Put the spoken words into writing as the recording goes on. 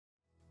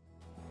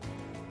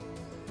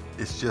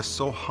It's just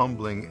so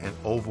humbling and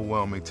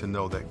overwhelming to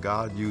know that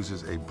God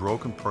uses a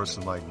broken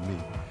person like me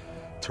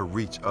to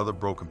reach other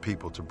broken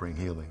people to bring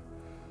healing.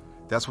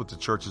 That's what the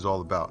church is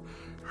all about.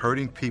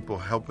 Hurting people,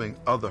 helping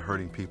other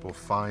hurting people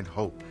find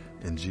hope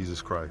in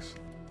Jesus Christ.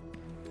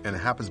 And it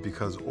happens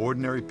because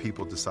ordinary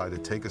people decide to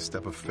take a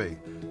step of faith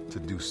to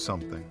do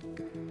something.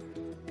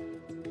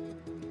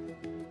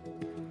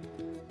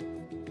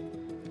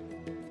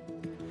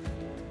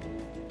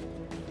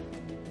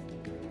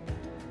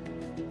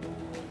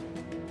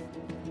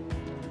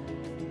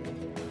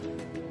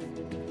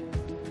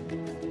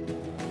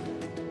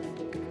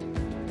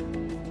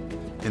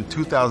 In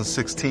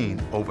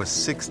 2016, over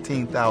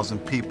 16,000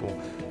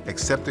 people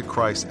accepted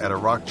Christ at a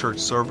Rock Church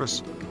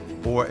service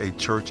or a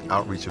church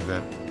outreach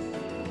event.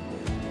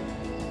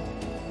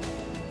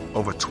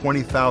 Over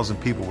 20,000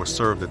 people were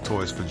served at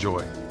Toys for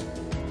Joy.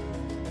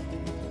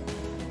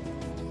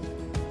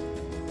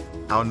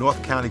 Our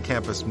North County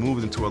campus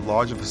moved into a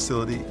larger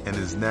facility and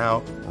is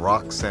now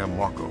Rock San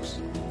Marcos.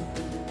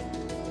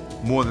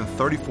 More than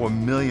 34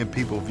 million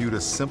people viewed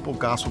a simple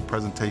gospel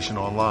presentation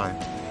online,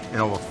 and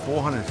over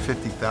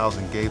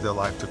 450,000 gave their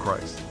life to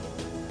Christ.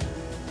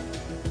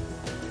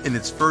 In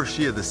its first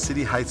year, the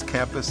City Heights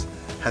campus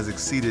has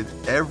exceeded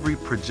every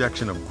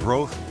projection of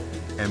growth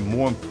and,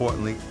 more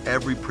importantly,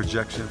 every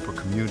projection for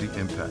community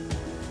impact.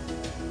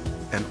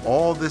 And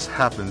all this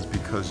happens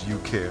because you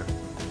care.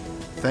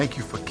 Thank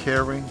you for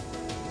caring,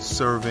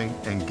 serving,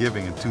 and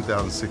giving in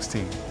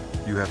 2016.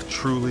 You have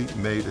truly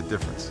made a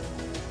difference.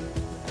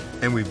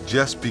 And we've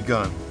just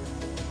begun.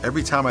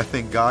 Every time I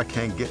think God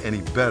can't get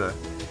any better,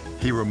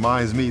 He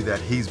reminds me that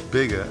He's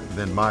bigger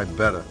than my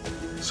better.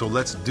 So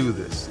let's do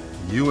this,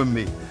 you and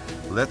me.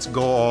 Let's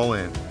go all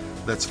in.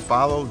 Let's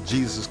follow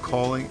Jesus'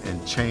 calling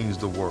and change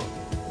the world.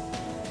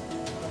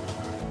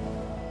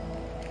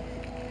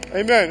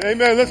 Amen.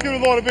 Amen. Let's give the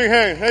Lord a big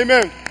hand.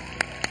 Amen.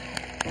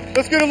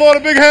 Let's give the Lord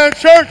a big hand,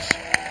 church.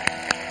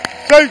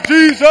 Say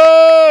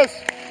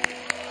Jesus.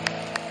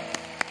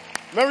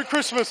 Merry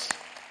Christmas.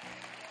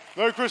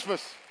 Merry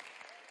Christmas.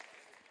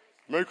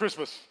 Merry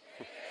Christmas.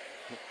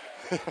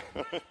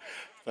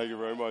 Thank you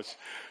very much.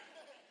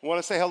 I want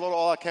to say hello to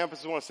all our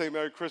campuses. I want to say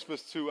Merry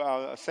Christmas to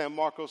our San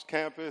Marcos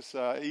campus,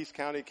 East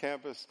County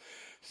campus,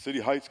 City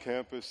Heights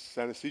campus,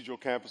 San Ysidro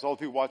campus, all the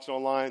people watching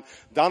online,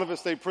 Donovan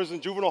State Prison,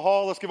 Juvenile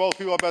Hall. Let's give all the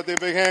people up out there a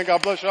big hand.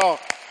 God bless y'all.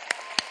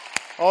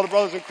 All the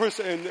brothers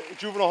in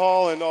Juvenile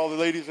Hall and all the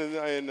ladies in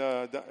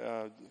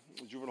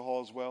Juvenile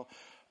Hall as well.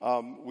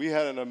 We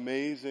had an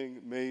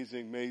amazing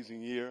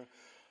year.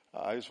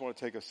 I just want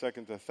to take a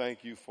second to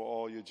thank you for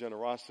all your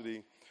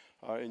generosity.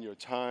 In your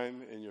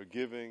time, in your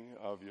giving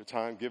of your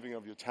time, giving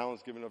of your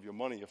talents, giving of your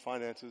money, your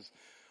finances,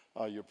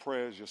 your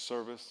prayers, your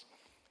service.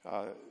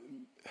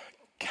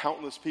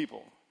 Countless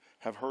people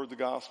have heard the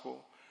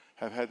gospel,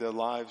 have had their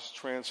lives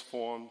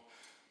transformed.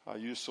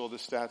 You just saw the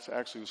stats.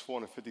 Actually, it was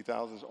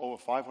 450,000. Over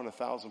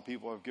 500,000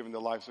 people have given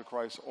their lives to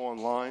Christ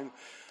online,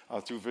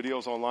 through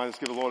videos online. Let's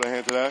give the Lord a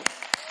hand to that.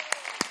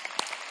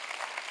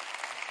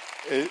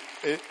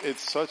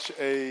 It's such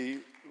a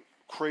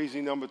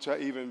crazy number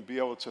to even be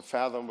able to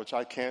fathom, which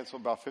I can't. So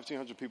about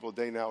 1,500 people a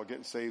day now are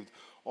getting saved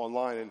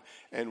online.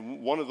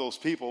 And one of those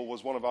people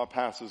was one of our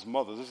pastor's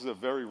mothers. This is a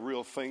very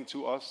real thing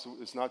to us.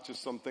 It's not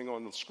just something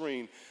on the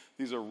screen.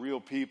 These are real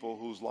people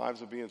whose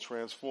lives are being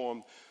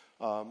transformed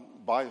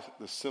by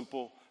the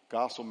simple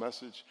gospel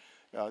message.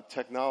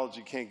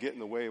 Technology can't get in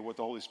the way of what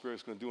the Holy Spirit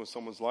is going to do in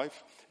someone's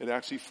life. It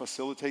actually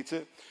facilitates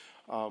it.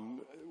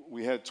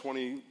 We had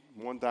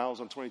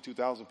 21,000,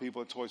 22,000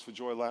 people at Toys for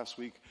Joy last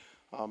week.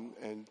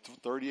 And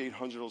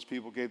 3,800 of those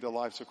people gave their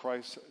lives to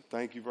Christ.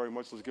 Thank you very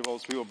much. Let's give all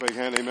those people a big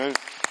hand. Amen.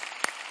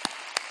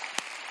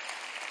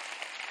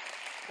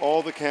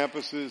 All the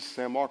campuses,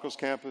 San Marcos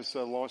campus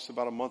launched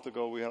about a month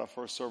ago. We had our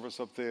first service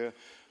up there.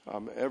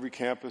 Every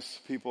campus,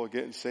 people are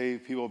getting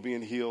saved. People are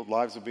being healed.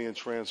 Lives are being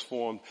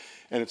transformed.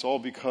 And it's all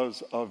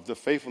because of the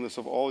faithfulness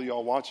of all of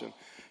y'all watching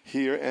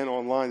here and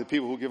online. The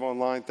people who give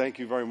online, thank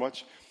you very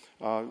much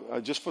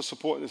just for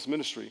supporting this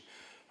ministry.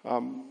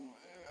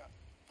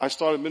 I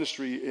started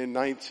ministry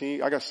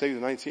I got saved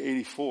in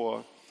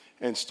 1984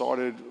 and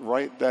started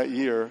right that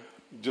year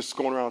just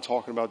going around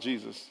talking about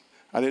Jesus.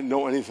 I didn't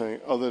know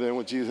anything other than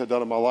what Jesus had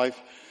done in my life.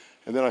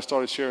 And then I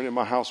started sharing in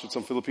my house with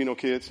some Filipino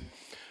kids.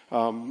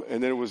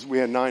 And then we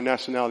had 9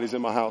 nationalities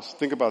in my house.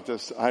 Think about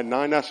this. I had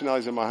 9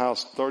 nationalities in my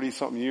house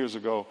 30-something years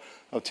ago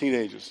of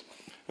teenagers.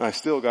 And I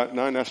still got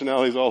 9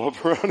 nationalities all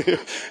up around here.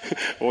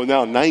 Well,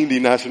 now 90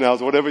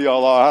 nationalities, whatever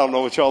y'all are. I don't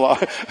know what y'all are.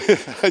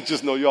 I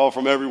just know y'all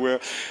from everywhere.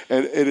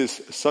 And it is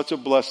such a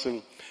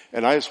blessing.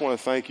 And I just want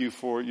to thank you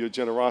for your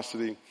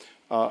generosity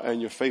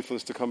and your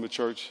faithfulness to come to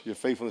church, your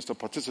faithfulness to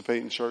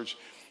participate in church.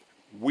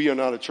 We are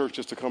not a church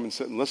just to come and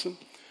sit and listen.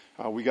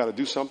 We got to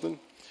do something.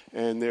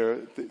 And there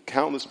are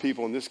countless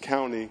people in this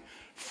county,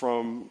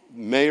 from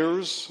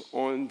mayors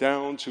on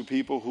down to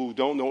people who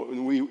don't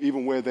know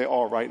even where they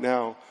are right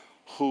now,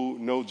 who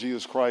know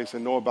Jesus Christ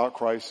and know about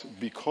Christ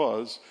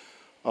because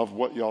of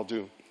what y'all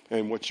do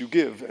and what you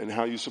give and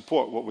how you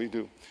support what we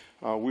do.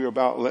 We are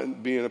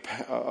about being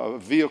a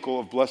vehicle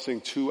of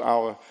blessing to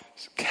our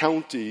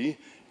county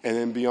and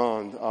then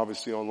beyond,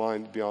 obviously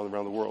online, beyond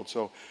around the world.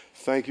 So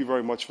thank you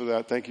very much for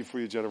that. Thank you for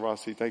your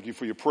generosity. Thank you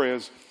for your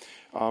prayers.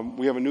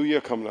 We have a new year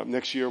coming up.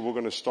 Next year, we're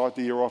going to start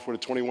the year off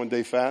with a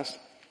 21-day fast.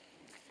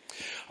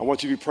 I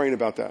want you to be praying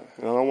about that.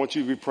 And I don't want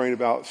you to be praying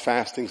about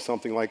fasting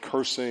something like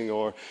cursing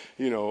or,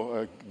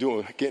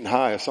 getting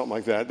high or something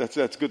like that. That's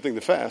a good thing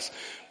to fast.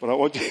 But I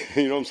want you,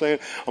 you know what I'm saying?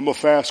 I'm going to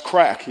fast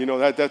crack.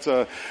 That's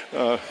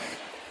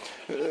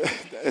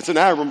it's an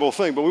admirable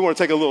thing, but we want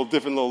to take a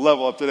different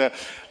level up to that.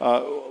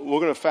 We're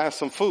going to fast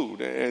some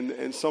food,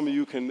 and some of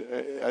you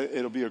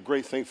it'll be a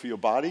great thing for your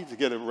body to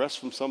get a rest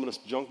from some of the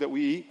junk that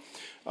we eat,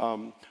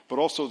 but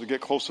also to get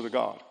closer to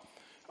God.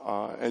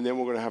 And then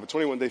we're going to have a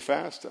 21-day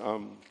fast.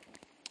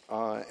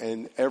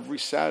 And every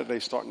Saturday,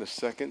 starting the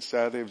second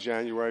Saturday of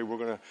January, we're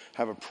going to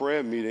have a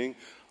prayer meeting.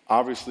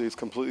 Obviously, it's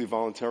completely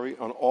voluntary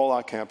on all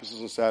our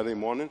campuses on Saturday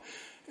morning.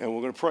 And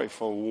we're going to pray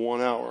for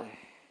 1 hour.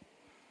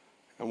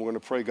 And we're going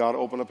to pray God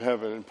open up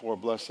heaven and pour a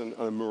blessing,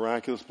 a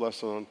miraculous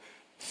blessing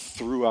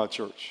through our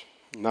church.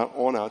 Not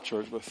on our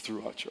church, but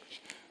through our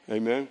church.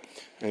 Amen?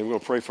 And we're going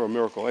to pray for a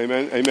miracle.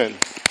 Amen? Amen.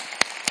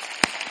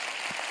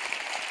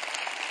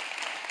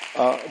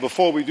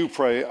 Before we do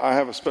pray, I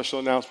have a special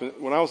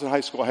announcement. When I was in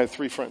high school, I had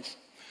 3 friends.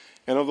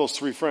 And of those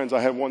 3 friends, I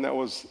had one that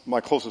was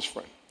my closest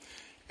friend.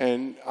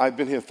 And I've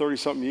been here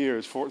 30-something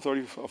years,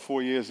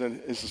 34 years,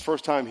 and it's his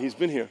first time he's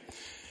been here.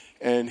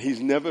 And he's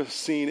never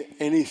seen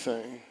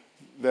anything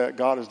that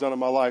God has done in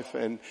my life.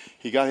 And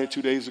he got here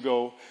 2 days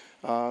ago.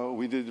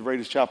 We did the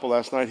Raiders Chapel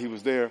last night. He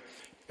was there.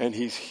 And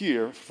he's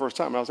here for the first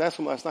time. And I was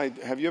asking him last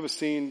night, have you ever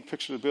seen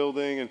pictures of the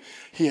building? And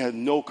he had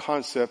no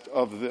concept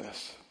of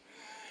this.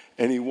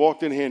 And he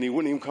walked in here and he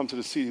wouldn't even come to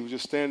the seat. He would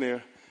just stand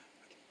there.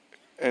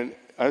 And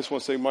I just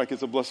want to say, Mike,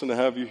 it's a blessing to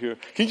have you here.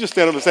 Can you just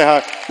stand up and say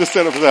hi? Just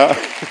stand up and say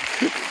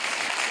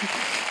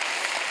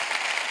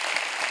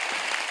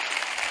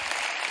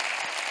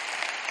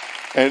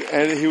hi.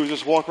 And he would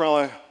just walk around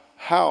like,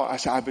 how? I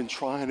said, I've been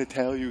trying to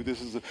tell you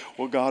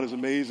God is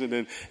amazing.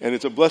 And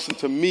it's a blessing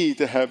to me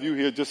to have you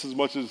here just as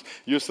much as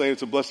you're saying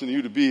it's a blessing to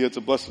you to be here. It's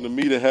a blessing to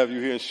me to have you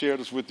here and share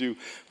this with you.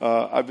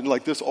 I've been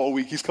like this all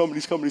week. He's coming.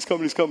 And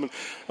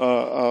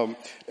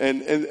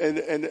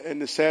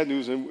the sad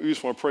news, and we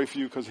just want to pray for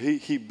you because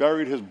he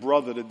buried his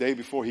brother the day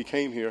before he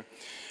came here,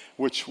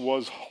 which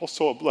was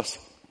also a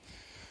blessing.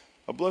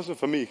 A blessing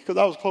for me because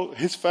I was close.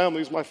 His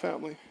family is my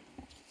family.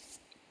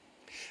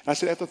 I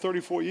said, after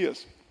 34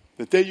 years,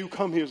 the day you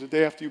come here is the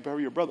day after you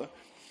bury your brother.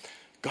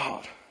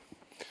 God.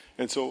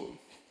 And so,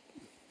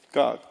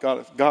 God's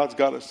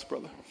got us,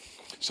 brother.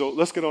 So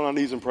let's get on our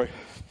knees and pray.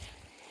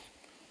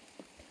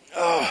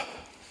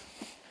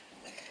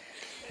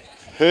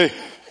 Hey,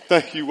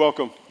 thank you.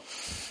 Welcome.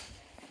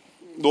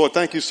 Lord,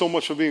 thank you so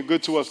much for being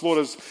good to us. Lord,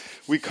 as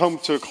we come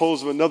to a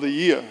close of another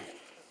year,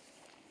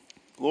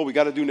 Lord, we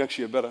got to do next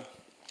year better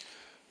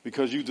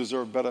because you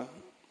deserve better.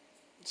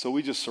 So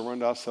we just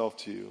surrender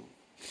ourselves to you.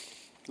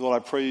 Lord,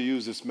 I pray you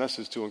use this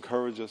message to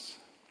encourage us.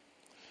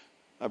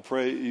 I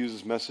pray you use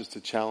this message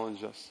to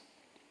challenge us.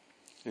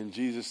 In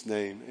Jesus'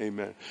 name,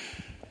 amen.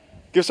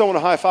 Give someone a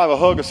high five, a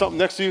hug, or something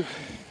next to you.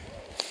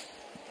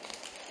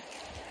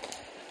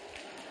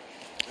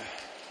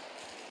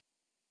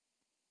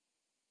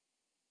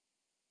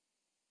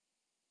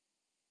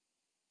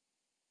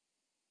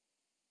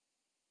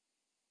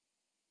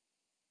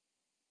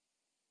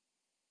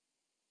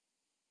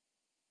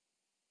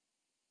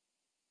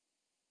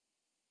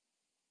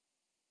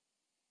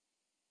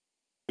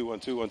 One,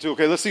 two.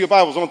 Okay, let's see your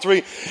Bibles on 3.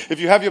 If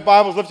you have your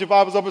Bibles, lift your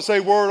Bibles up and say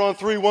word on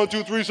 3. 1,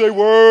 2, 3, say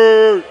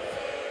word.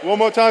 One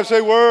more time,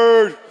 say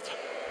word.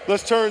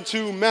 Let's turn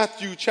to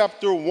Matthew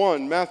chapter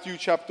 1. Matthew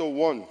chapter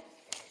 1.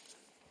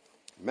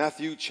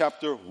 Matthew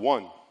chapter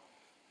 1.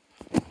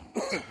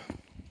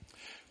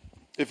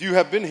 If you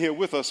have been here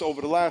with us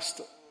over the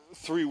last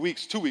 2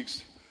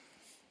 weeks,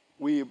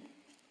 we've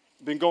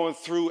been going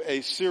through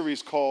a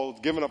series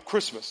called Giving Up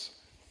Christmas.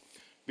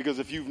 Because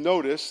if you've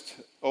noticed,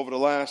 over the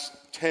last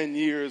 10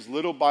 years,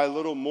 little by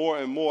little, more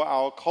and more,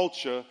 our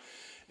culture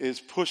is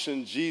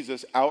pushing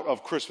Jesus out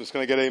of Christmas.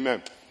 Can I get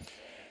amen?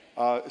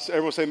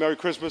 Everyone say Merry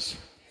Christmas.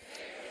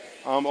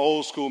 I'm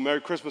old school, Merry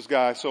Christmas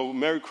guy. So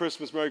Merry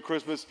Christmas.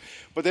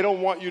 But they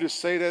don't want you to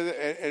say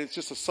that, and it's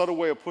just a subtle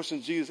way of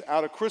pushing Jesus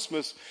out of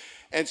Christmas.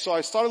 And so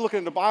I started looking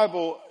in the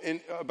Bible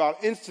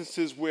about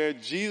instances where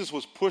Jesus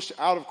was pushed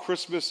out of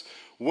Christmas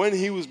when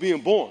he was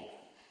being born.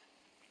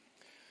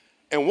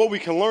 And what we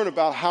can learn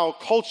about how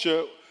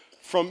culture,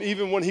 from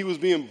even when he was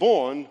being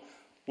born,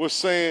 was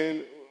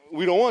saying,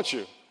 we don't want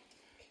you.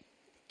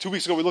 2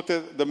 weeks ago, we looked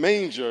at the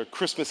manger,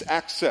 Christmas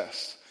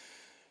access,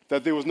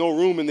 that there was no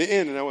room in the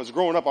inn. And I was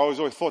growing up, I always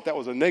thought that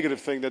was a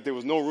negative thing, that there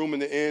was no room in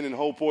the inn and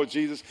oh, poor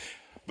Jesus.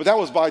 But that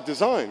was by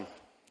design.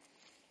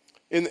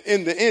 In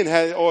the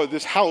inn, or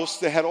this house,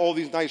 they had all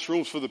these nice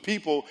rooms for the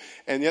people,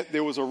 and yet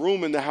there was a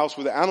room in the house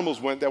where the animals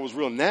went that was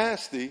real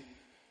nasty,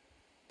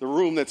 the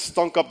room that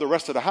stunk up the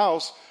rest of the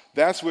house.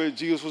 That's where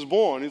Jesus was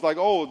born. He's like,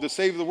 oh, to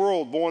save the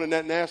world, born in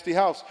that nasty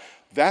house.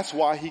 That's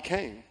why he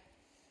came.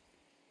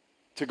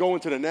 to go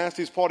into the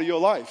nastiest part of your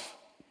life.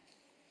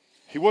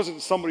 He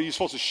wasn't somebody you're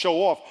supposed to show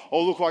off.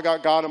 Oh, look who I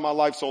got God in my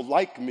life, so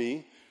like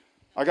me.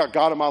 I got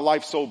God in my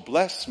life, so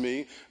bless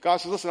me. God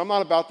says, listen, I'm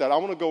not about that. I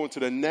want to go into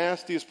the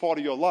nastiest part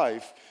of your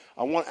life.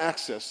 I want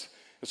access.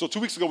 And so 2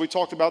 weeks ago we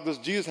talked about this.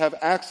 Jesus have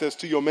access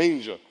to your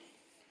manger,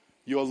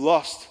 your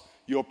lust,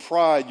 your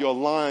pride, your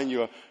lying,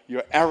 your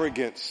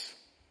arrogance.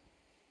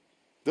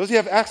 Does he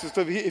have access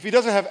to it? If he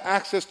doesn't have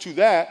access to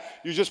that,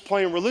 you're just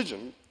playing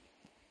religion.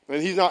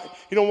 And he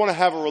don't want to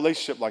have a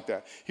relationship like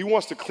that. He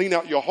wants to clean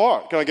out your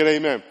heart. Can I get an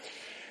amen?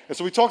 And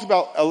so we talked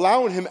about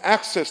allowing him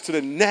access to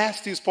the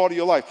nastiest part of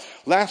your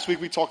life. Last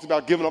week we talked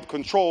about giving up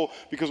control,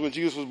 because when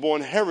Jesus was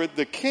born, Herod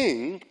the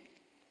king,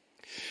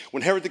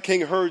 when Herod the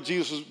king heard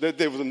that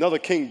there was another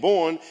king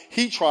born,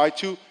 he tried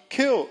to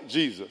kill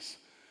Jesus,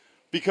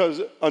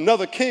 because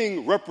another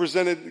king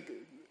represented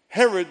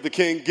Herod the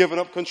king giving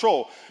up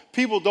control.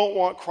 People don't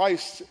want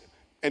Christ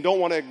and don't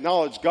want to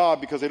acknowledge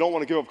God because they don't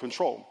want to give up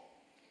control.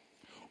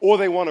 Or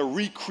they want to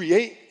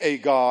recreate a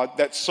God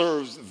that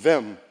serves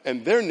them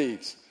and their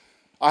needs.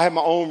 I have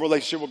my own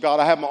relationship with God.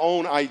 I have my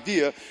own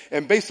idea.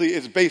 And basically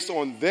it's based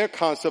on their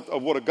concept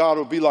of what a God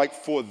would be like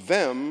for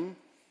them,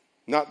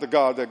 not the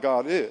God that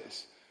God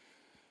is.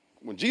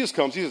 When Jesus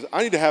comes, he says,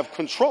 I need to have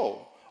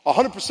control,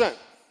 100%.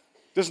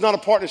 This is not a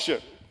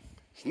partnership.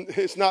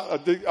 It's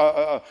not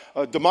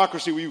a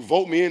democracy where you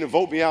vote me in and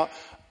vote me out.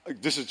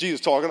 This is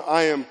Jesus talking.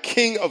 I am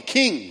King of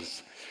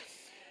Kings.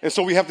 And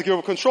so we have to give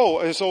up control.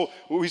 And so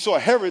we saw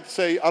Herod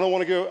say, I don't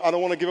want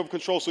to give up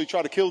control. So he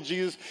tried to kill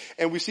Jesus.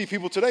 And we see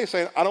people today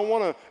saying, I don't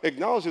want to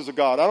acknowledge there's a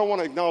God. I don't want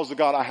to acknowledge the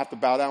God I have to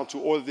bow down to,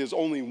 or that there's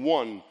only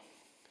one.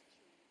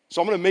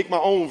 So I'm going to make my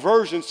own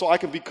version so I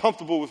can be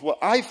comfortable with what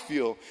I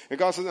feel. And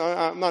God says,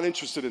 I'm not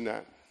interested in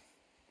that.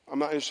 I'm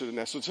not interested in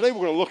that. So today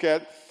we're going to look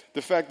at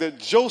the fact that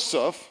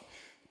Joseph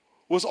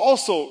was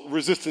also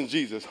resisting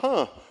Jesus.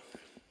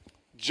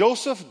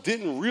 Joseph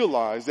didn't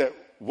realize that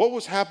what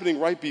was happening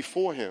right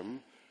before him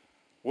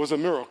was a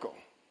miracle.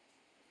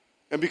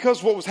 And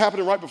because what was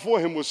happening right before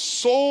him was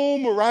so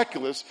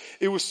miraculous,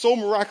 it was so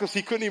miraculous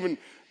he couldn't even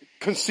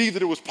conceive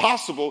that it was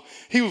possible,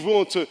 he was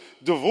willing to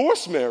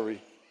divorce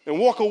Mary and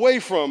walk away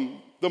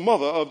from the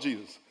mother of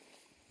Jesus.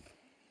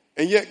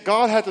 And yet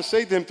God had to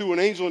say to him through an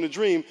angel in a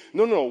dream,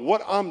 no,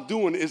 what I'm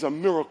doing is a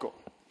miracle.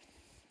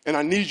 And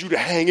I need you to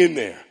hang in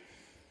there.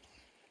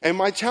 And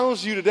my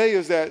challenge to you today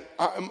is that,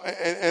 I'm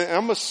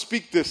going to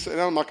speak this, and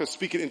I'm not going to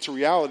speak it into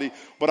reality,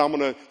 but I'm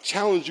going to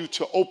challenge you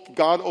to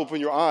God open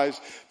your eyes,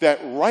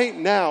 that right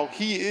now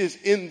he is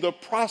in the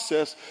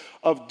process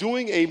of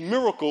doing a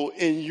miracle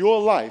in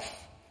your life.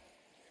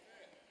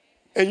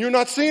 And you're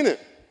not seeing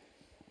it.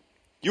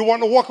 You're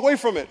wanting to walk away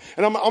from it.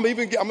 And I'm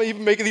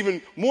even make it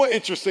even more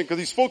interesting, because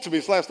he spoke to me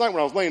this last night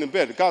when I was laying in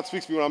bed. God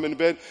speaks to me when I'm in the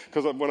bed,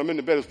 because when I'm in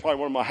the bed, it's probably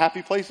one of my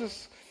happy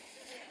places.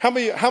 How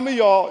many of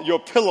y'all, your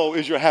pillow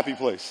is your happy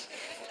place?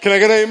 Can I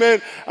get an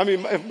amen? I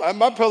mean, if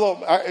my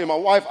pillow, and my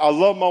wife, I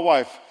love my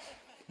wife.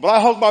 But I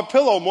hug my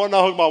pillow more than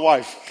I hug my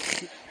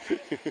wife.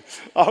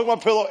 I hug my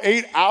pillow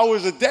 8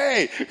 hours a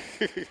day.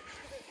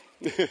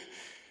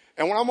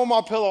 And when I'm on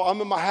my pillow, I'm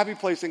in my happy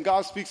place, and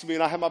God speaks to me,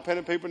 and I have my pen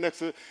and paper next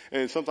to it,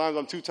 and sometimes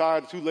I'm too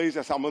tired, too lazy.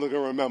 I say, I'm going to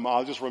remember.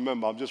 I'll just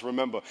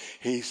remember.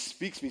 He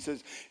speaks to me, he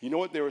says, you know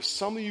what? There are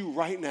some of you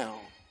right now,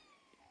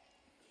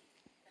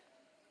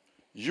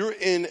 you're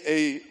in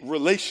a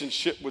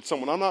relationship with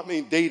someone. I'm not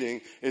mean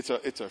dating. It's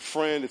a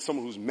friend. It's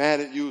someone who's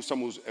mad at you,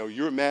 someone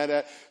you're mad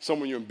at,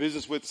 someone you're in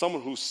business with,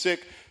 someone who's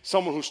sick,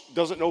 someone who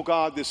doesn't know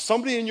God. There's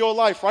somebody in your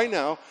life right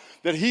now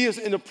that he is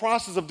in the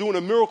process of doing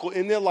a miracle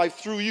in their life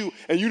through you,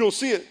 and you don't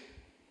see it.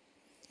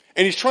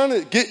 And he's trying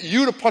to get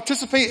you to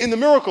participate in the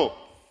miracle.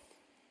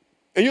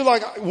 And you're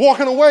like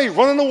walking away,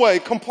 running away,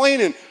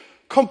 complaining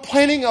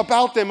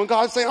about them. And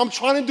God's saying, I'm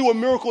trying to do a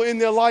miracle in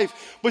their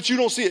life, but you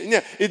don't see it.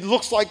 Yeah, it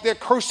looks like they're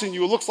cursing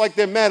you. It looks like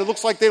they're mad. It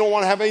looks like they don't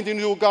want to have anything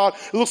to do with God.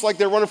 It looks like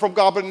they're running from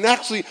God. But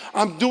actually,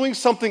 I'm doing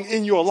something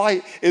in your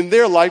life, in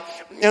their life,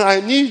 and I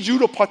need you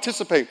to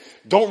participate.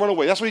 Don't run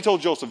away. That's what he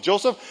told Joseph.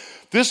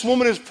 Joseph, this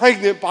woman is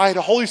pregnant by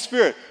the Holy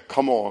Spirit.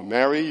 Come on,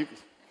 Mary.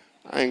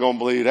 I ain't going to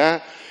believe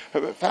that.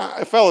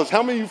 Fellas,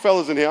 how many of you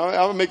fellas in here,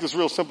 I'll make this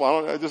real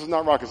simple. This is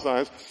not rocket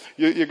science.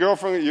 Your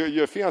girlfriend,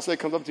 your fiance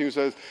comes up to you and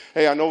says,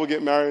 hey, I know we're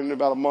getting married in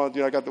about a month.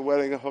 I got the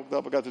wedding hooked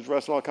up. I got the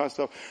dress and all that kind of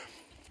stuff.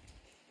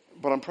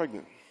 But I'm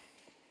pregnant.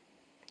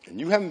 And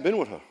you haven't been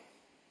with her.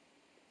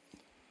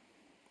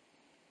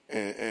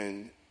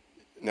 And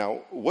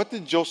now, what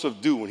did Joseph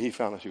do when he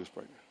found out she was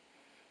pregnant?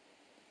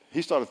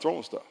 He started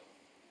throwing stuff.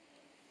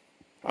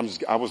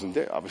 I wasn't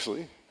there,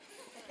 obviously.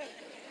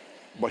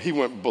 But he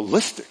went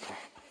ballistic.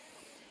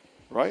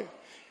 Right?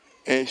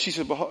 And she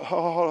said, but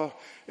hold on.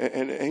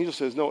 And the angel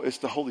says, no, it's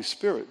the Holy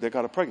Spirit that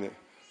got her pregnant.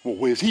 Well,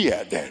 where's he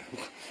at then?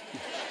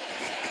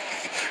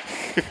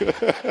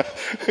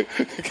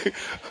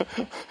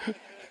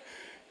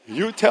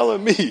 You're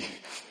telling me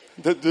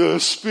that the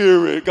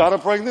Spirit got her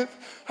pregnant?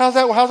 How's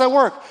that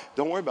work?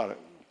 Don't worry about it.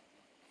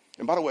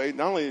 And by the way,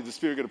 not only did the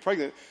Spirit get her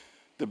pregnant,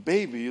 the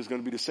baby is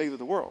going to be the savior of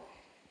the world.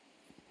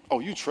 Oh,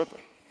 you tripping.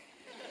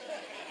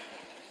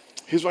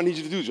 Here's what I need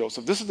you to do,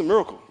 Joseph. This is the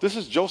miracle. This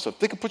is Joseph.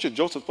 They can put you in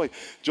Joseph's place.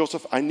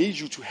 Joseph, I need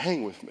you to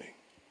hang with me.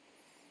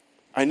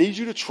 I need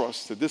you to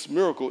trust that this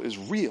miracle is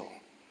real.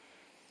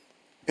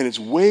 And it's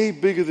way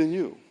bigger than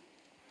you.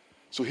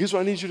 So here's what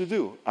I need you to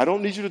do. I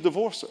don't need you to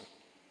divorce her.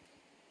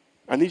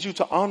 I need you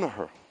to honor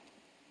her.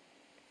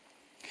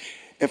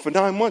 And for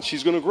 9 months,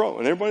 she's going to grow.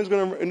 And everybody's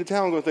in the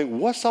town going to think,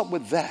 what's up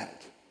with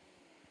that?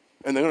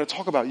 And they're going to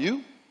talk about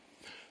you.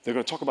 They're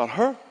going to talk about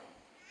her.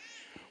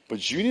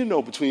 But you need to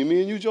know, between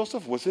me and you,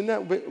 Joseph, what's in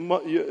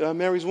that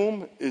Mary's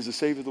womb is the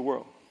Savior of the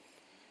world.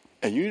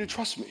 And you need to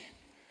trust me.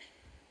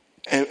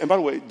 And by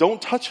the way, don't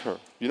touch her.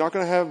 You're not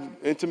going to have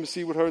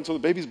intimacy with her until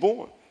the baby's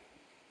born.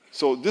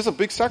 So there's a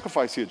big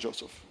sacrifice here,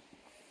 Joseph.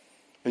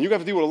 And you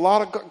have to deal with a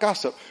lot of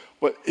gossip.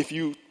 But if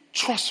you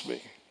trust me,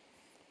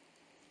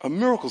 a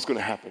miracle's going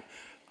to happen.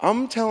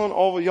 I'm telling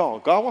all of y'all,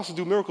 God wants to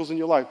do miracles in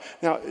your life.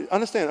 Now,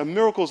 understand, a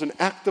miracle is an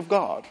act of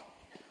God.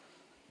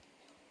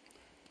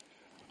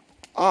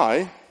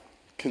 I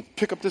can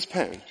pick up this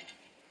pen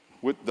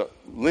with the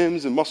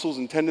limbs and muscles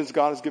and tendons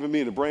God has given me,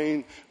 and the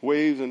brain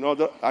waves and all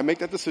that. I make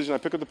that decision. I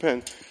pick up the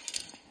pen.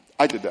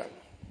 I did that.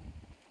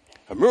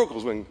 A miracle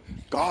is when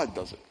God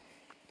does it,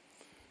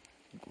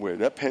 where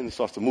that pen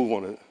starts to move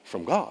on it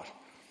from God.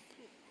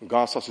 When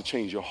God starts to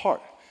change your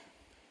heart.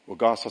 When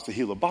God starts to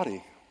heal a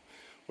body.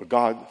 When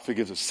God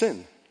forgives a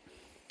sin.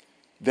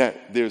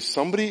 That there's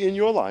somebody in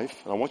your life,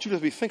 and I want you to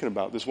be thinking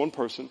about this one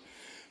person,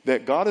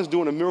 that God is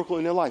doing a miracle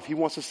in their life. He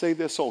wants to save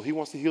their soul. He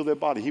wants to heal their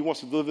body. He wants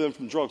to deliver them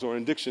from drugs or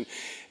addiction.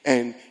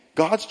 And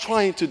God's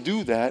trying to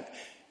do that,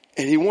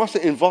 and he wants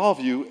to involve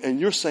you, and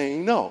you're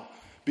saying no,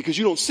 because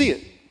you don't see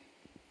it.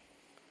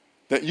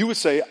 That you would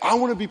say, I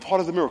want to be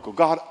part of the miracle.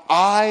 God,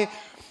 I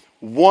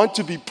want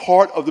to be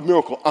part of the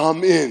miracle.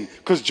 I'm in.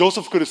 Because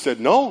Joseph could have said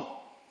no,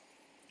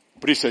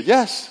 but he said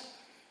yes.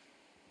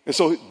 And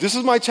so this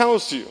is my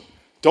challenge to you.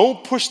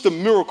 Don't push the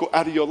miracle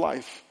out of your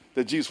life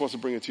that Jesus wants to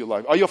bring into your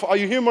life. Are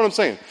you hearing what I'm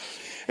saying?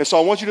 And so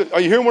I want you to,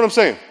 are you hearing what I'm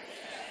saying?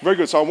 Very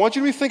good. So I want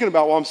you to be thinking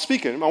about, while I'm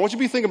speaking, I want you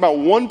to be thinking about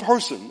one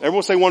person.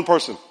 Everyone say one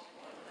person.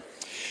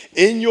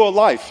 In your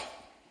life.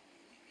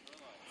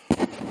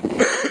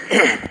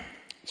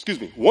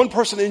 Excuse me. One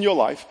person in your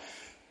life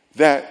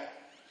that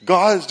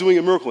God is doing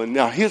a miracle in.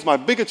 Now here's my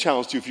bigger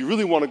challenge to you. If you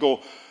really want to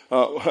go,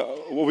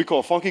 what we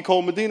call funky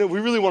cold Medina, we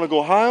really want to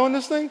go high on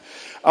this thing.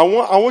 I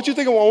want you to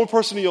think of one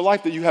person in your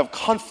life that you have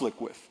conflict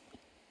with.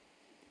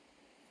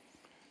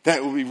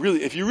 That would be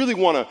really, if you really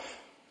want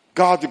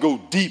God to go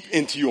deep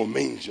into your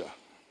manger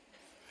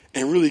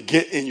and really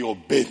get in your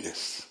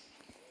business.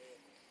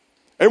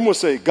 Everyone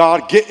say,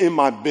 God, get in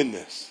my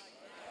business.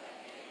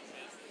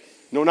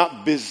 No,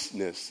 not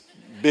business,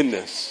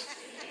 business.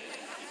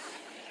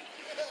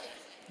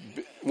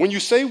 When you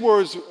say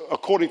words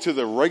according to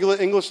the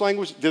regular English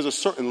language, there's a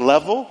certain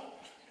level.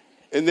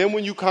 And then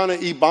when you kind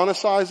of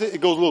ebonicize it,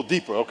 it goes a little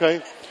deeper,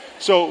 okay?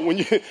 So when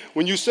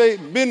you say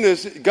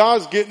business,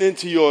 God's getting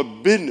into your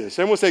business.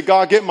 Everyone say,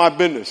 God, get my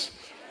business.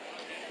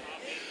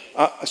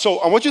 So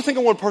I want you to think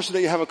of one person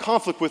that you have a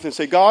conflict with and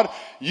say, God,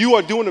 you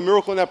are doing a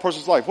miracle in that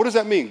person's life. What does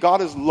that mean?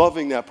 God is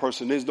loving that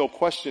person. There's no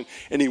question.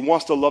 And he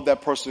wants to love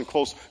that person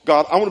close.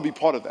 God, I want to be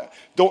part of that.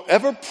 Don't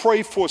ever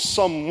pray for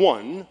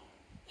someone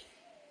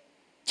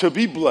to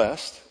be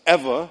blessed,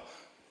 ever,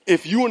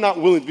 if you are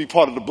not willing to be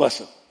part of the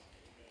blessing.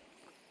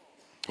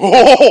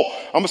 Oh,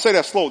 I'm going to say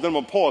that slow, then I'm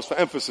going to pause for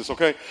emphasis,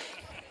 okay?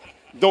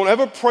 Don't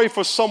ever pray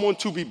for someone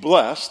to be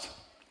blessed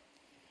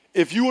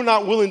if you are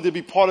not willing to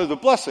be part of the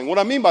blessing. What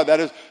I mean by that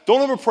is,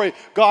 don't ever pray,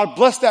 God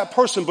bless that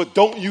person, but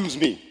don't use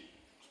me.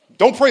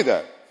 Don't pray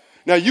that.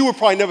 Now, you would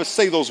probably never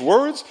say those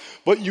words,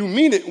 but you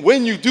mean it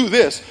when you do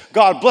this.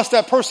 God bless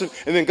that person,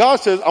 and then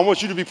God says, I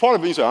want you to be part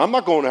of it. You say, I'm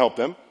not going to help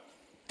them.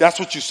 That's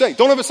what you say.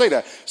 Don't ever say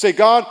that. Say,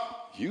 God,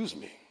 use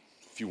me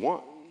if you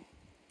want.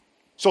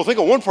 So think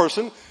of one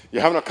person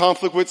you're having a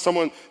conflict with,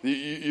 someone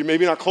you're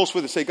maybe not close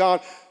with, and say,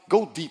 God,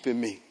 go deep in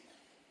me.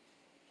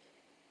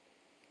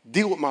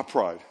 Deal with my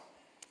pride.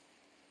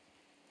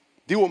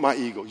 Deal with my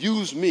ego.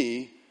 Use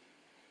me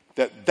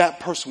that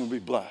person will be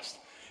blessed.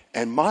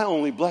 And my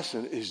only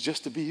blessing is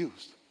just to be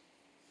used.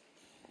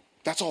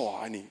 That's all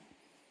I need.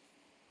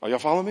 Are y'all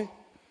following me?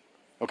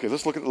 Okay,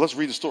 let's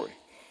read the story.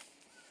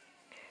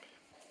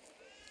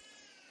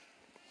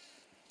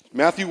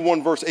 Matthew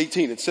 1 verse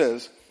 18, it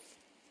says,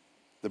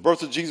 the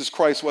birth of Jesus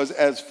Christ was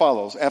as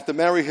follows. After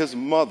Mary, his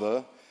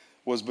mother,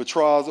 was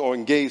betrothed or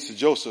engaged to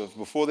Joseph,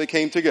 before they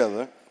came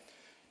together,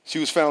 she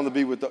was found to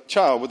be with the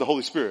child with the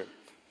Holy Spirit.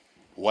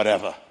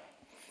 Whatever.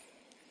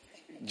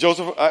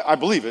 Joseph, I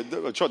believe it.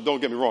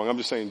 Don't get me wrong. I'm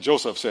just saying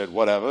Joseph said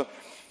whatever.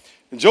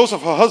 And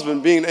Joseph, her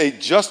husband, being a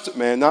just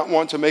man, not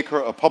wanting to make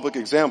her a public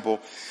example,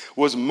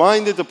 was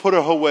minded to put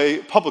her away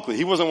publicly.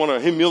 He wasn't want to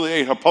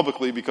humiliate her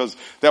publicly because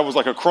that was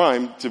like a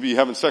crime to be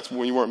having sex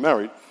when you weren't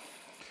married.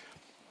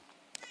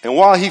 And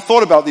while he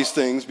thought about these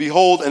things,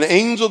 behold, an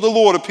angel of the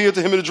Lord appeared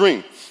to him in a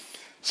dream,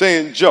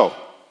 saying, Joe,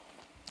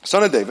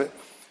 son of David,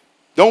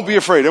 don't be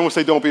afraid. Everyone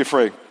say, don't be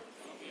afraid.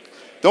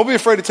 Don't be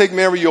afraid to take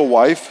Mary, your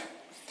wife,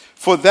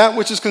 for that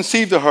which is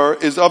conceived of her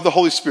is of the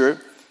Holy Spirit.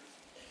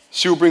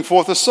 She will bring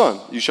forth a son.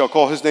 You shall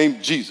call his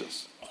name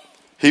Jesus.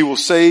 He will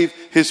save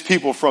his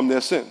people from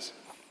their sins.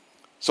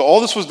 So all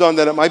this was done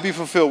that it might be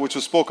fulfilled, which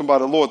was spoken by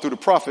the Lord through the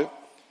prophet.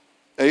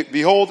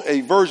 Behold,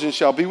 a virgin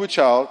shall be with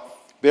child,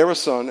 bear a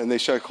son, and they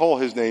shall call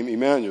his name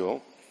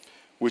Emmanuel,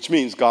 which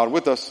means God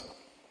with us.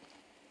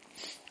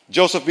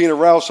 Joseph, being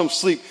aroused from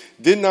sleep,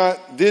 did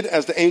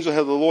as the angel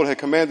of the Lord had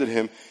commanded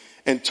him,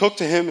 and took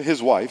to him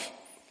his wife,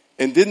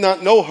 and did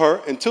not know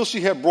her until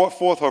she had brought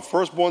forth her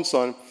firstborn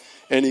son,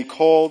 and he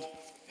called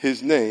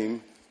his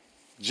name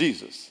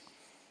Jesus.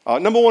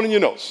 Number one in your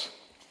notes: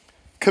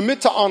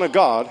 commit to honor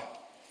God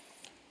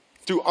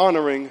through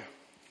honoring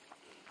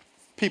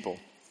people.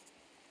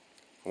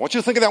 I want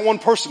you to think of that one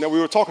person that we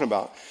were talking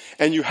about.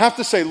 And you have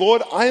to say,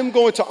 Lord, I am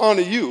going to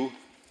honor you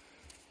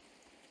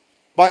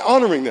by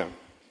honoring them.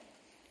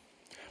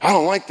 I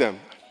don't like them.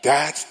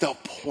 That's the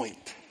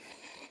point.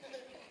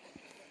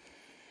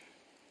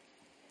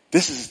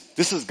 This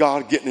is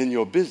God getting in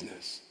your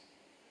business.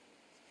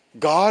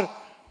 God,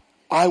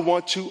 I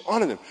want to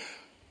honor them.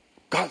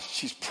 God,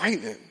 she's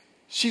pregnant.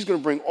 She's going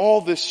to bring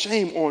all this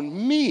shame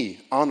on me.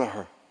 Honor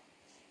her.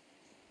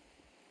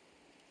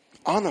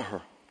 Honor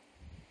her.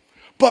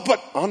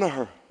 But honor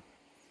her.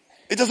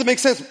 It doesn't make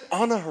sense.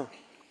 Honor her.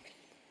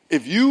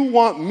 If you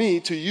want me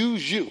to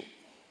use you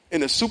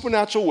in a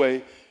supernatural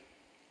way,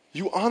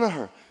 you honor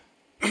her.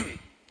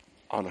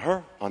 Honor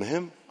her, honor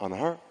him, honor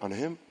her, honor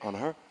him, honor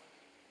her.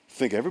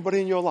 Think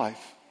everybody in your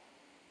life.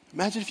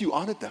 Imagine if you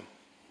honored them.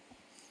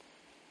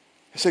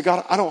 You say,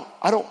 God, I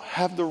don't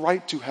have the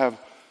right to have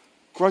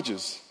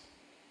grudges.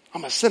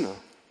 I'm a sinner.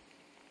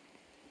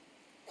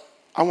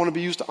 I want to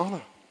be used to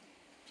honor.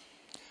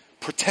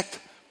 Protect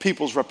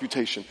people's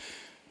reputation.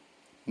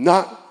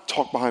 Not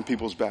talk behind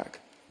people's back.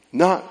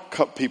 Not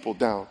cut people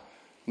down.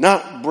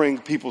 Not bring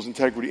people's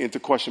integrity into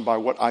question by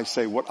what I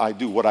say, what I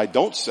do, what I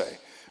don't say,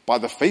 by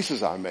the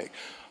faces I make.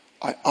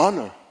 I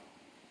honor.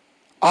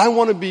 I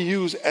want to be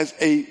used as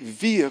a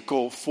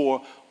vehicle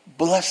for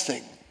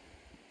blessing.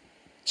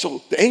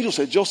 So the angel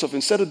said, Joseph,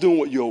 instead of doing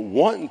what you're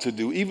wanting to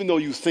do, even though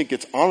you think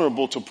it's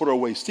honorable to put her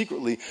away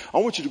secretly, I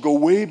want you to go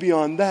way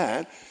beyond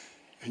that,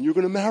 and you're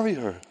going to marry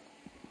her.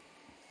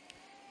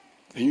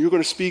 And you're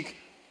going to speak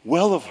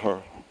well of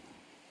her.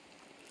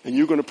 And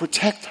you're going to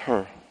protect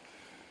her.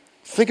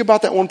 Think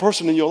about that one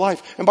person in your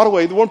life. And by the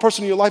way, the one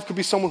person in your life could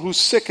be someone who's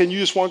sick and you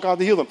just want God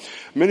to heal them.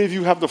 Many of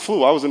you have the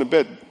flu. I was in a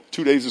bed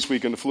 2 days this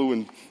week in the flu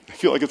and I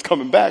feel like it's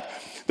coming back.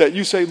 That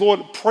you say,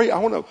 Lord, pray, I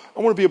want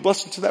to be a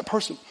blessing to that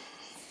person.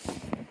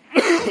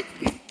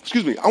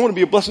 Excuse me. I want to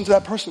be a blessing to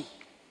that person.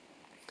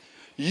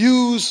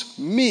 Use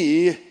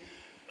me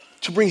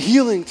to bring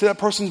healing to that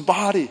person's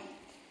body.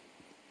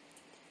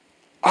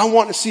 I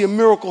want to see a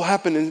miracle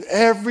happen in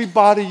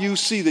everybody you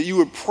see, that you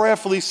would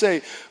prayerfully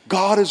say,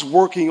 God is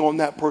working on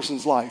that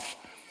person's life.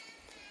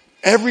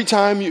 Every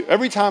time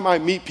I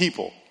meet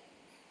people,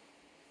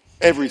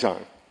 every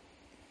time,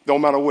 no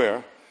matter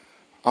where,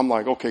 I'm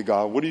like, okay,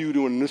 God, what are you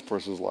doing in this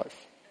person's life?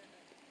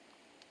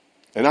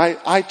 And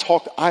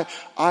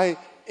I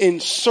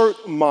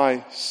insert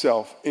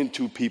myself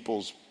into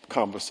people's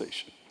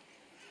conversation.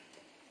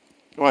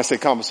 When I say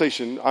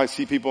conversation, I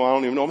see people I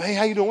don't even know. Hey,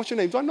 how you doing? What's your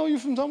name? Do I know you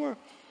from somewhere?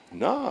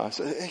 No. I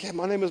said, hey,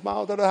 my name is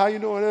Miles. How you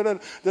doing?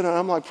 Then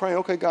I'm like praying,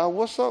 okay, God,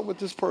 what's up with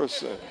this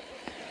person?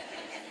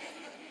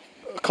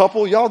 A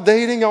couple, y'all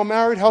dating, y'all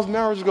married? How's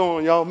marriage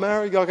going? Y'all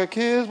married? Y'all got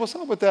kids? What's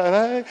up with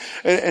that?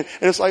 Hey? And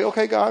it's like,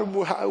 okay, God,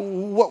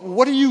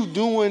 what are you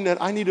doing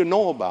that I need to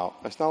know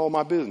about? That's not all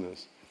my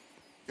business.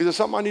 Is there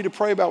something I need to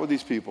pray about with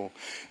these people?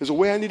 Is there a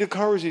way I need to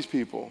encourage these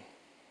people?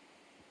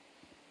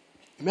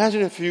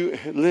 Imagine if you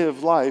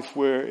lived life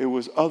where it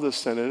was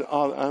other-centered.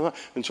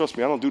 And trust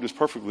me, I don't do this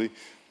perfectly.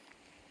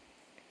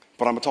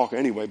 But I'm a talker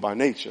anyway by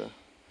nature.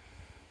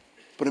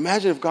 But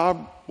imagine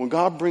when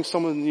God brings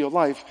someone into your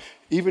life,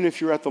 even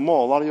if you're at the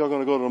mall, a lot of you are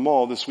going to go to the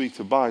mall this week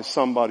to buy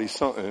somebody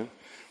something, and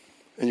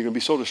you're going to be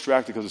so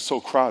distracted because it's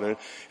so crowded,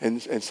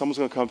 and someone's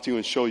going to come to you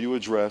and show you a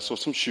dress or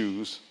some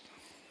shoes,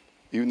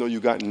 even though you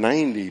got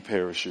 90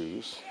 pair of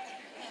shoes,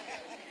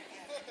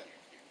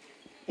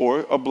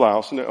 or a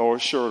blouse or a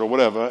shirt or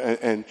whatever,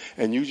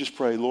 and you just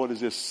pray, Lord, is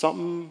there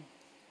something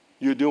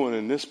you're doing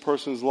in this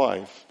person's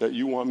life that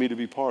you want me to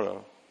be part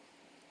of?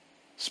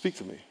 Speak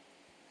to me.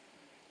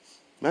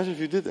 Imagine if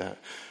you did that.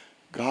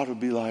 God would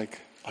be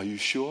like, are you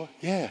sure?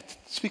 Yeah,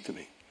 speak to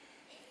me.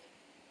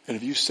 And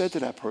if you said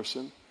to that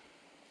person,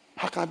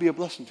 how can I be a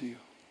blessing to you?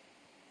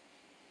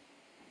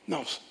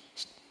 No,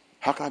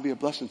 how can I be a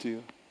blessing to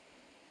you?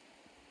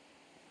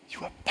 You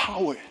have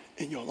power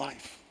in your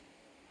life.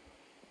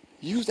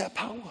 Use that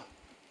power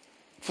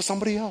for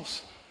somebody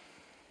else.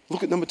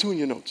 Look at number 2 in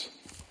your notes.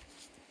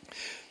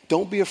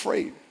 Don't be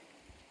afraid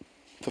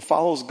to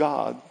follow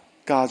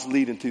God's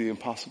lead into the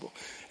impossible.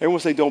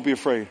 Everyone say, don't be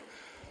afraid.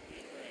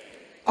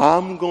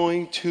 I'm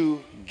going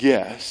to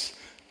guess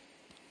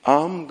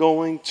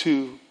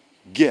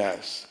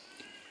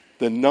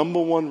the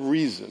number one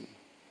reason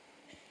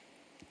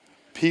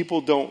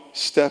people don't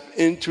step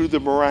into the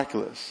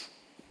miraculous.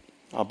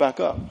 I'll back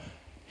up.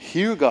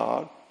 Hear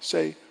God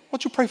say, why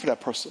don't you pray for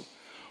that person?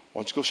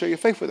 Why don't you go share your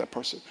faith with that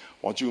person?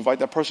 Why don't you invite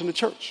that person to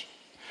church?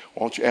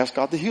 Why don't you ask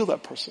God to heal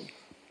that person?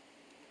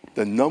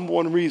 The number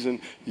one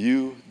reason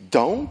you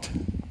don't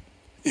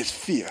is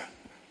fear.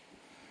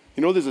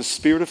 You know there's a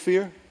spirit of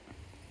fear?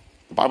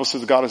 The Bible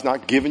says God has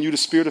not given you the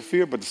spirit of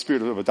fear, but the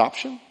spirit of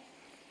adoption,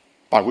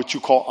 by which you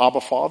call Abba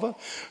Father.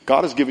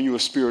 God has given you a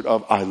spirit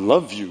of, I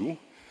love you,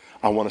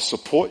 I want to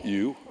support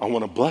you, I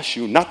want to bless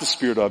you, not the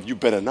spirit of, you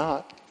better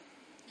not.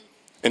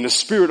 And the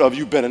spirit of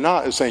you better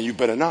not is saying you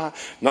better not.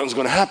 Nothing's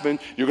going to happen.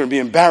 You're going to be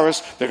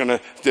embarrassed. They're going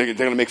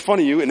to make fun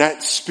of you. And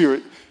that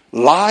spirit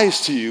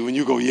lies to you and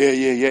you go,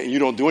 yeah. And you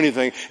don't do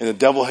anything and the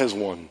devil has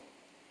won.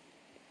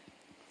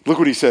 Look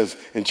what he says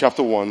in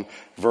chapter 1,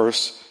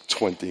 verse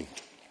 20.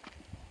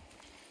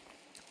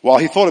 While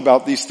he thought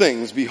about these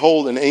things,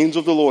 behold, an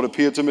angel of the Lord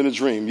appeared to him in a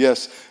dream.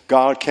 Yes,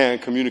 God can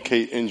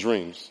communicate in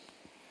dreams.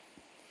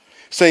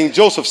 Saying,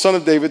 Joseph, son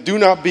of David, do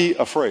not be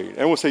afraid.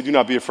 Everyone say, do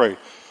not be afraid.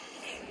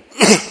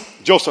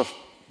 Joseph,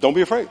 don't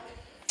be afraid.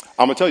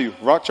 I'm going to tell you,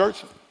 Rock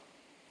Church,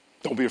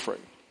 don't be afraid.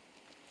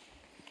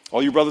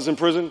 All you brothers in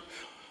prison,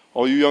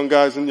 all you young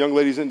guys and young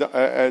ladies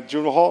at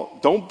juvenile hall,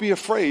 don't be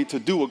afraid to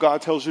do what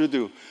God tells you to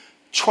do.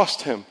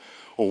 Trust him.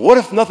 Well, what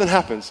if nothing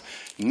happens?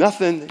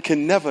 Nothing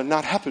can never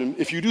not happen.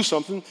 If you do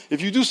something,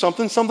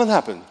 something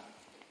happened.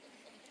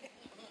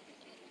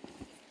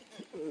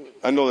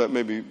 I know that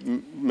maybe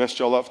messed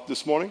y'all up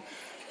this morning,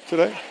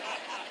 today.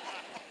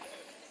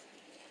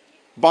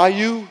 By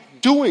you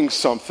doing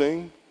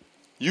something,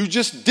 you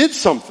just did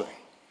something.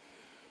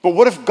 But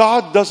what if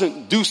God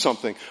doesn't do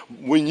something?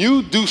 When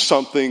you do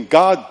something,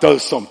 God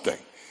does something.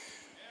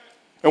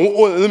 And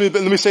let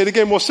me say it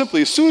again more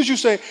simply. As soon as you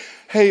say,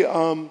 hey,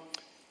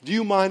 do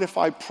you mind if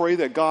I pray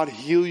that God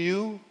heal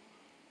you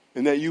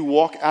and that you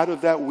walk out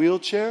of that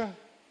wheelchair?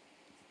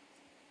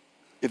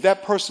 If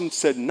that person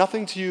said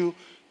nothing to you,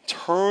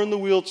 turned the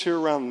wheelchair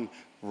around and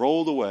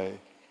rolled away,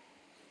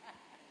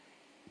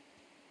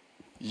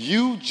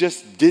 you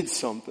just did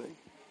something.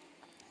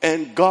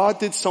 And God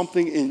did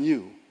something in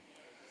you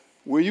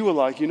where you were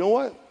like, you know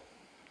what?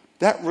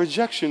 That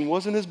rejection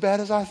wasn't as bad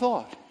as I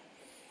thought.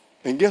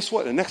 And guess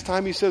what? The next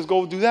time he says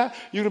go do that,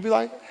 you're going to be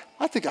like,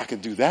 I think I can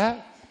do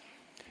that.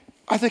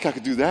 I think I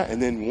could do that.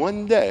 And then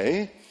one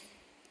day,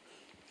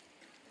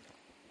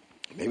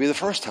 maybe the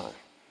first time,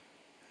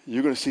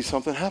 you're going to see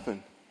something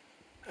happen.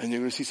 And you're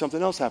going to see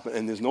something else happen.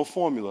 And there's no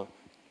formula.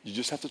 You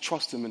just have to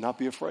trust him and not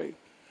be afraid.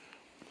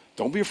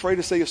 Don't be afraid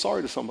to say you're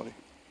sorry to somebody.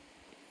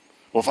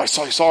 Well, if I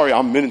say sorry,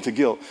 I'm minute to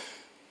guilt.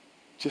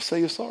 Just say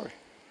you're sorry.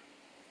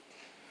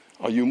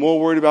 Are you more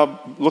worried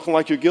about looking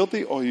like you're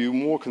guilty, or are you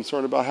more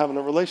concerned about having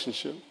a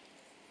relationship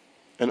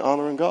and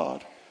honoring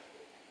God?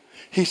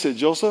 He said,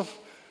 Joseph,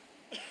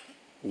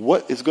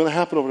 what is going to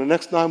happen over the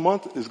next 9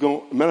 months is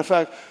going to, matter of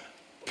fact,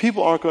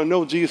 people aren't going to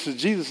know Jesus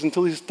is Jesus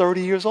until he's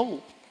 30 years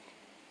old.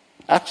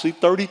 Actually,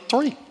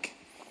 33.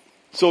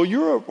 So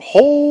your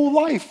whole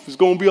life is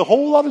going to be a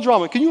whole lot of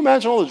drama. Can you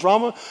imagine all the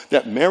drama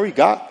that Mary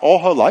got all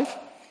her life?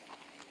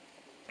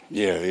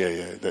 Yeah.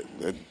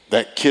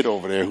 That kid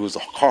over there who's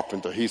a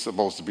carpenter, he's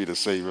supposed to be the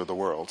savior of the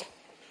world.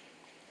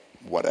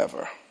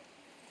 Whatever.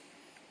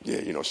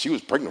 Yeah, she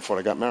was pregnant before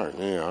they got married.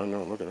 Yeah, I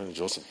know. Look at her,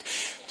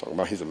 Joseph. Talking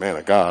about he's a man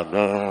of God.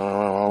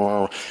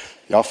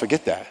 Y'all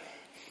forget that.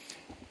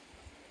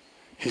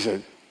 He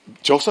said,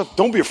 Joseph,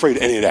 don't be afraid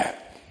of any of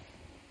that.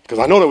 Because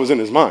I know that was in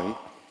his mind.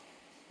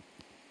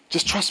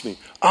 Just trust me.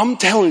 I'm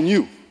telling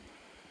you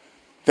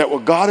that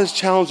what God is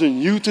challenging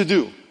you to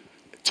do,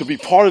 to be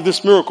part of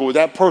this miracle with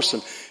that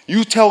person,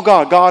 you tell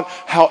God,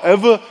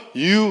 however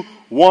you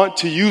want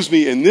to use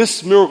me in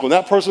this miracle, in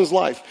that person's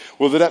life,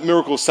 whether that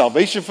miracle is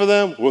salvation for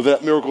them, whether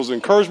that miracle is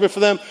encouragement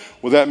for them,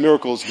 whether that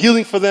miracle is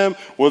healing for them,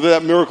 whether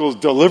that miracle is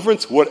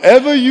deliverance,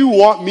 whatever you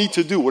want me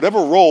to do, whatever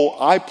role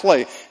I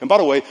play. And by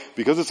the way,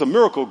 because it's a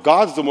miracle,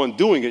 God's the one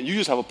doing it. You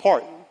just have a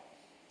part.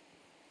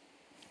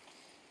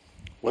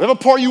 Whatever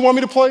part you want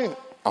me to play,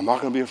 I'm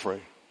not going to be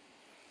afraid.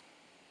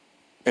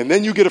 And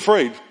then you get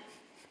afraid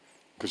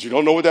because you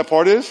don't know what that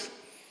part is,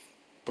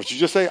 but you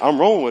just say, I'm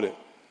rolling with it.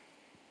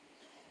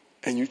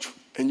 And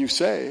you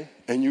say,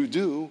 and you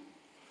do,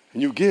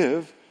 and you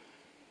give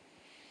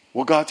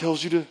what God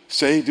tells you to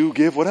say, do,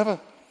 give, whatever.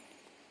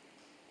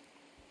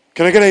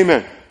 Can I get an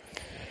amen?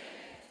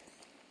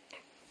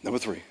 Number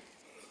 3.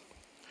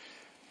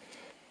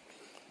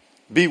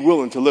 Be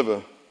willing to live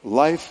a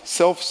life,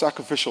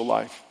 self-sacrificial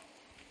life.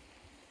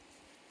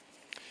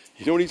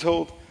 You know what he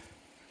told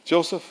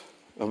Joseph?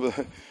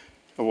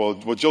 Well,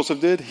 what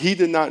Joseph did, he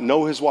did not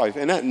know his wife.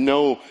 And that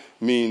know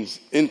means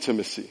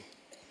intimacy,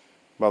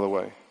 by the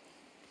way.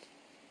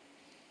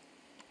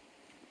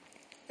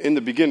 In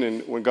the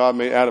beginning, when God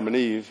made Adam and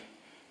Eve,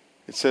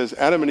 it says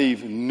Adam and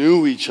Eve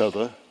knew each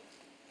other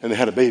and they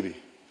had a baby.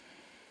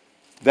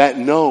 That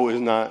know is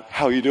not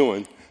how you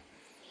doing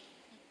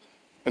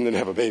and then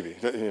have a baby.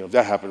 If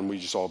that happened, we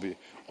just all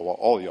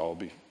of y'all will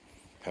be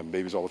having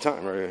babies all the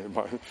time,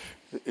 right?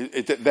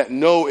 That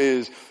know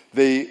is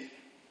they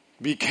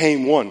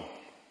became one.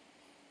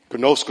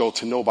 Gnosko,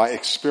 to know by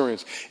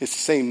experience. It's the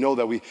same know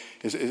that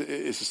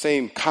it's the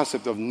same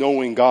concept of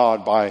knowing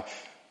God by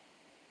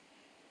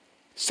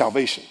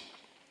salvation.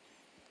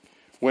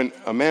 When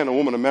a man and a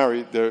woman are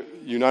married, they're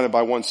united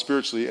by one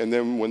spiritually, and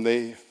then when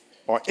they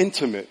are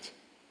intimate,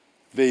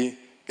 they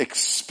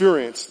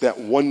experience that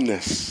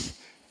oneness.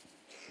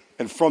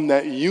 And from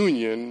that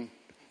union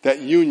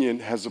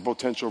has the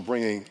potential of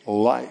bringing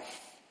life.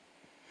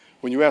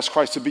 When you ask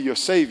Christ to be your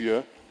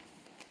Savior,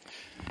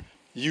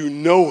 you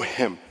know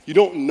Him. You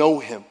don't know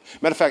Him.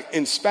 Matter of fact,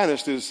 in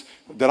Spanish,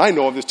 that I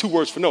know of, there's two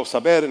words for know,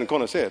 saber and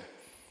conocer.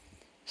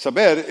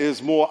 Saber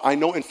is more, I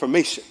know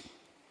information.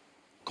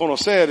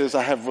 Conocer is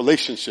I have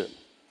relationship.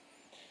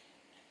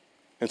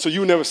 And so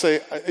you would never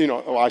say,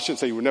 I shouldn't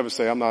say you would never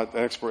say, I'm not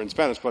an expert in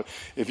Spanish, but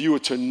if you were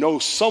to know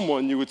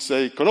someone, you would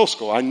say,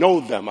 conozco, I know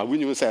them. I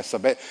wouldn't even say,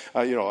 saber,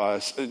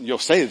 you'll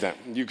say them.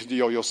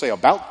 You'll say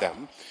about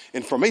them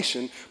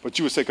information, but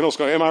you would say,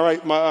 conozco. Am I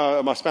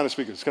right, my Spanish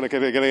speakers? Can I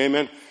get an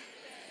amen?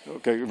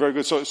 Okay, very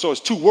good. So it's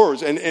two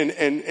words, and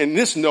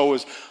this know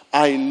is,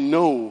 I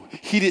know.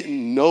 He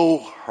didn't know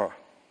her.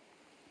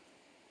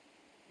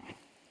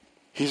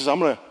 He says, I'm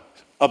going to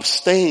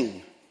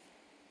abstain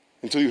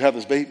until you have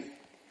this baby.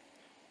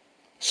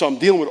 So I'm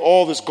dealing with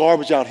all this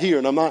garbage out here,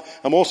 and I'm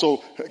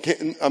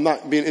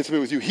not being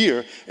intimate with you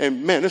here.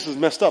 And man, this is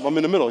messed up. I'm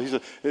in the middle. He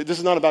said, this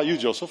is not about you,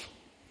 Joseph.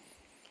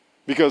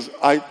 Because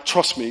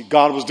trust me,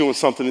 God was doing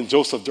something in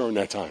Joseph during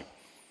that time.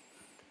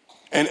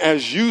 And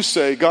as you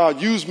say,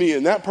 God, use me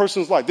in that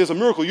person's life. There's a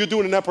miracle you're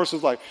doing in that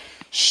person's life.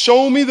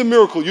 Show me the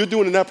miracle you're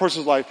doing in that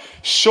person's life.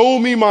 Show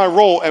me my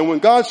role. And when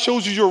God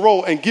shows you your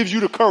role and gives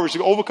you the courage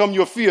to overcome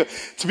your fear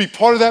to be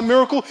part of that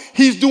miracle,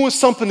 He's doing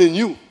something in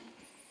you.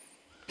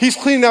 He's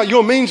cleaning out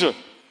your manger.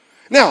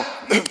 Now,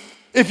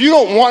 if you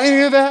don't want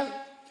any of that,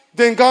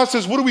 then God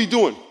says, what are we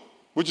doing?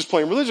 We're just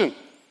playing religion.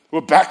 We're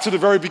back to the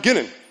very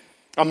beginning.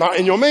 I'm not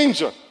in your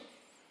manger.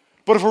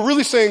 But if we're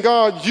really saying,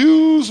 God,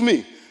 use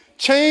me,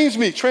 change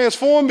me,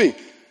 transform me,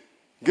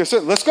 guess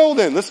what? Let's go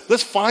then.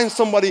 Let's find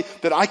somebody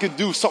that I could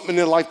do something in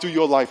their life through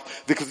your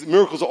life, because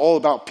miracles are all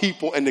about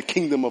people and the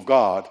kingdom of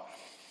God.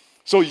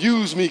 So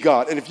use me,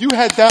 God. And if you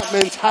had that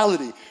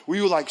mentality where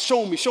you were like,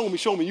 show me, show me,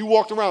 show me. You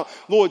walked around,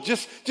 Lord,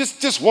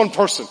 just one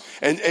person.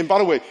 And by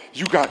the way,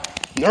 you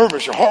got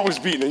nervous. Your heart was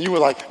beating. And you were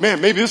like, man,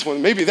 maybe this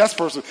one, maybe that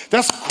person.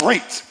 That's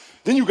great.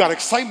 Then you got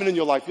excitement in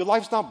your life. Your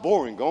life's not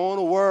boring. Go on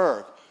to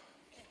work.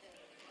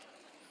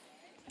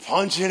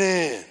 Punch it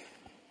in.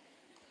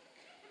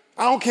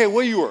 I don't care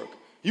where you work.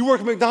 You work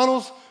at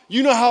McDonald's?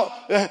 You know how,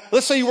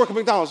 let's say you work at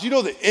McDonald's. You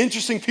know the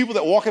interesting people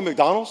that walk at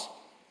McDonald's?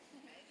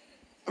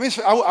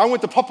 I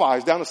went to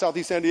Popeyes down in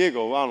Southeast San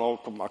Diego, I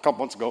don't know, a couple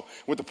months ago.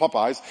 Went to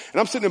Popeyes,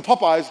 and I'm sitting in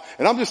Popeyes,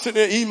 and I'm just sitting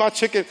there eating my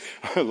chicken.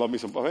 I love me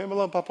some Popeyes. I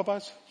love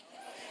Popeyes.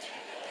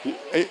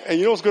 And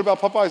you know what's good about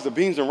Popeyes? The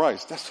beans and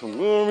rice. That's some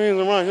good beans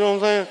and rice, you know what I'm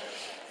saying?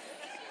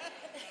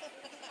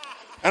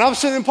 And I'm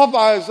sitting in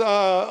Popeyes,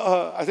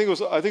 I think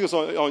it was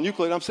on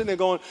Euclid. I'm sitting there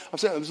going, I'm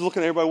just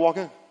looking at everybody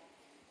walking.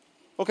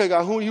 Okay,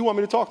 God, who do you want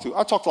me to talk to?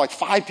 I talked to like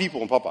 5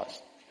 people in Popeyes.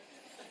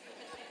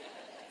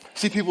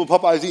 See people in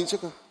Popeyes eating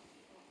chicken.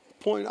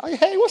 Point,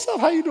 hey, what's up?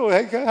 How you doing?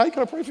 Hey, how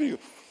can I pray for you?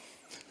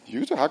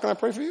 You too? How can I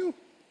pray for you?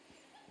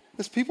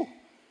 It's people.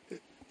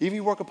 Even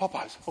you work at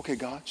Popeyes. Okay,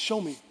 God, show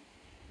me.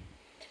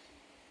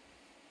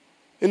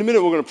 In a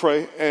minute, we're going to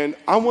pray, and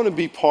I want to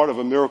be part of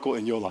a miracle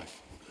in your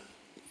life.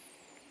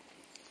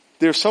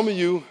 There's some of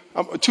you,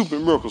 2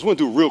 miracles. We're going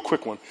to do a real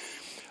quick one.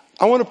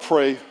 I want to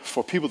pray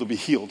for people to be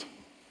healed.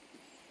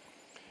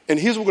 And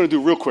here's what we're going to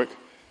do real quick.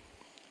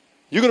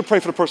 You're going to pray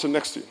for the person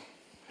next to you.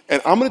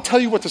 And I'm going to tell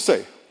you what to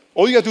say.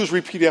 All you got to do is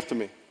repeat after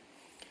me.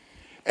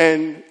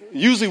 And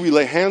usually we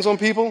lay hands on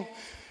people.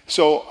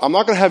 So I'm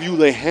not going to have you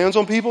lay hands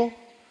on people.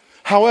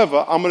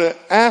 However, I'm going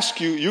to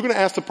ask you, you're going to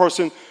ask the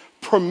person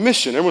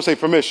permission. Everyone say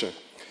permission.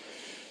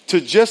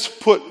 To just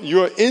put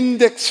your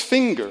index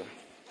finger.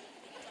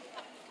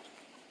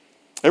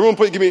 Everyone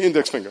give me an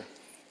index finger.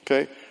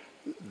 Okay?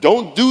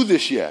 Don't do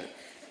this yet.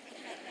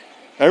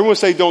 Everyone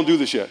say don't do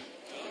this yet.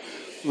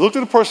 Look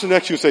at the person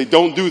next to you and say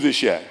don't do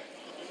this yet.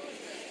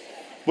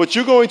 But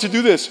you're going to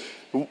do this.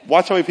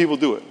 Watch how many people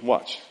do it.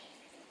 Watch.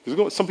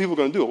 Some people are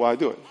going to do it while I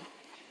do it.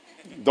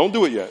 Don't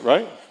do it yet,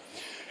 right?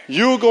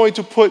 You're going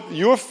to put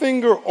your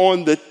finger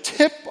on the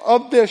tip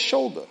of their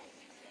shoulder.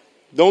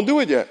 Don't do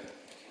it yet.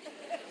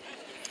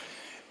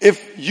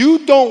 If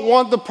you don't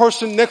want the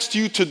person next to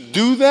you to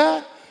do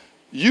that,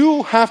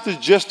 you have to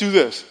just do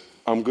this.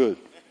 I'm good.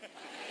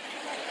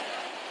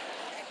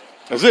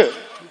 That's it.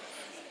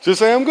 Just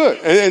say I'm good.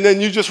 And then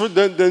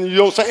then you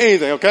don't say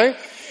anything, okay?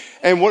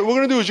 And what we're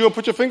going to do is you're going to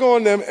put your finger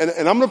on them,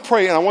 and I'm going to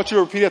pray, and I want you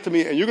to repeat after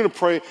me, and you're going to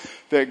pray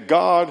that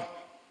God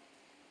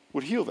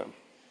would heal them,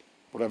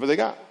 whatever they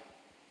got.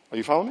 Are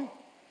you following me?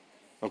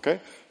 Okay?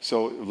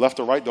 So left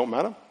or right, don't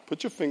matter.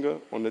 Put your finger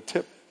on the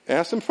tip.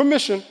 Ask them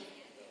permission.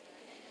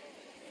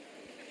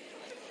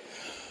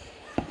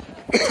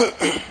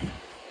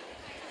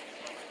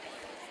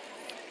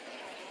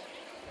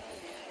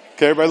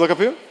 Okay, everybody look up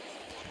here.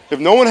 If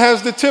no one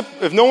has the tip,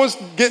 if no one's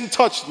getting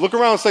touched, look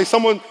around and say,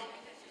 someone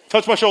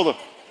touch my shoulder.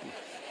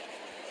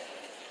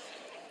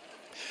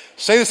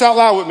 Say this out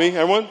loud with me,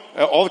 everyone.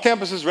 All the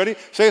campuses, ready?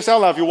 Say this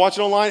out loud. If you're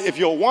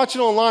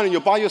watching online, and you're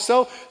by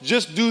yourself,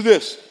 just do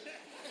this.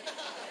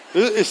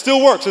 It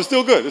still works. It's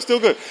still good. It's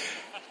still good.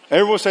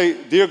 Everyone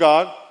say, Dear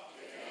God,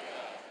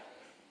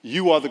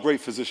 you are the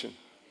great physician.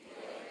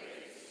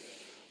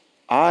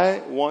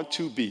 I want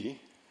to be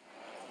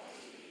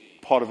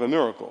part of a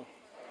miracle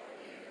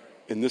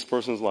in this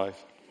person's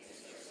life.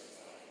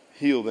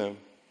 Heal them.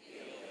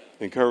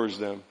 Encourage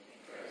them.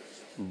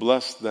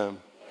 Bless them.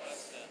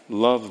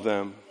 Love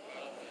them.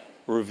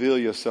 Reveal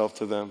yourself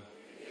to them.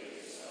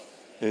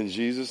 In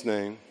Jesus'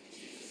 name.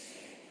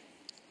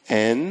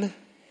 En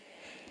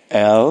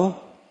el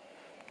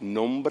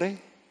nombre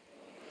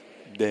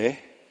de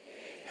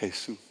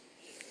Jesús.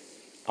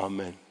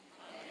 Amen.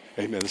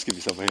 Amen. Let's give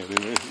yourself a hand.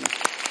 Amen.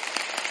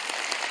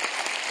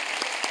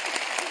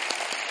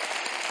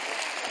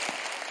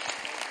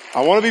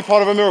 I want to be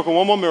part of a miracle.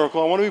 One more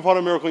miracle. I want to be part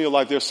of a miracle in your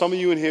life. There's some of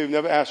you in here who've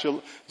never asked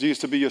Jesus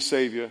to be your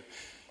Savior,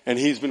 and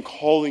He's been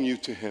calling you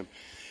to Him.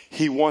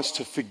 He wants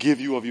to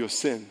forgive you of your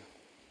sin.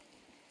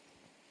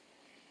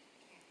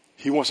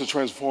 He wants to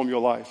transform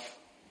your life.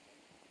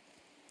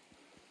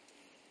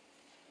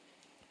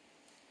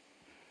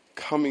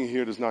 Coming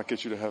here does not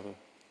get you to heaven.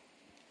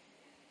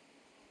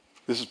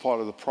 This is part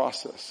of the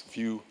process of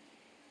you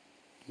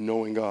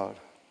knowing God.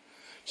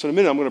 So in a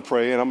minute I'm going to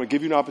pray, and I'm going to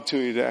give you an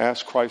opportunity to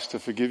ask Christ to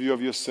forgive you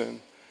of your sin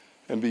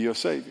and be your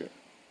Savior.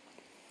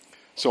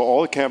 So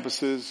all the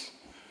campuses,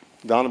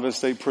 Donovan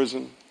State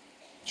Prison,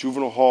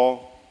 Juvenile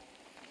Hall,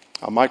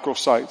 our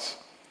microsites,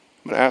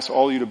 I'm going to ask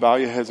all of you to bow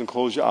your heads and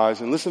close your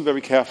eyes and listen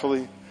very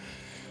carefully,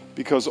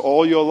 because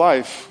all your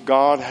life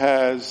God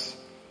has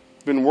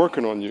been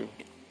working on you.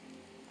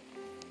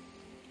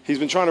 He's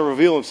been trying to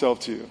reveal Himself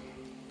to you.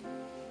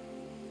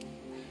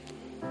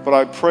 But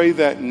I pray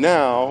that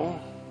now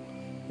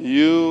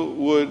you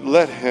would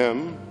let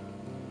Him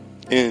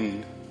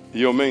in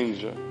your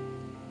manger.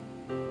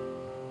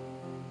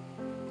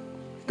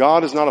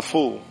 God is not a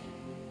fool.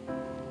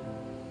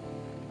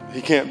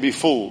 He can't be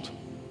fooled.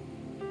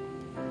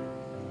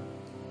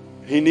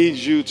 He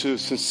needs you to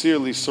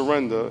sincerely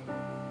surrender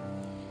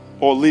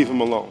or leave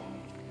Him alone.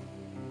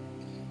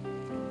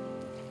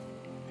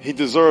 He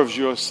deserves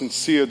your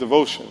sincere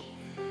devotion.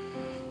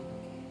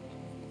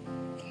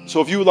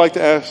 So if you would like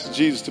to ask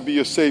Jesus to be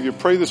your Savior,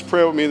 pray this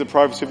prayer with me in the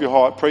privacy of your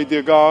heart. Pray,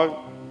 Dear God,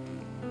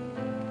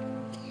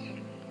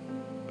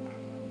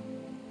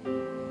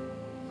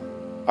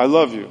 I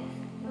love you.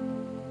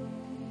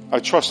 I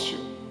trust you.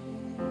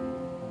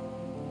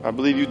 I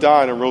believe you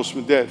died and rose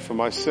from the dead for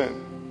my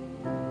sin.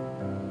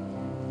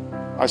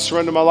 I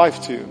surrender my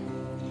life to you.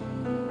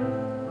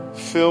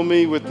 Fill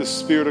me with the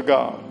Spirit of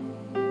God.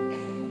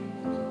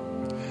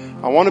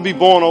 I want to be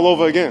born all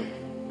over again.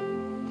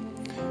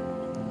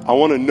 I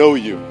want to know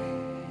you.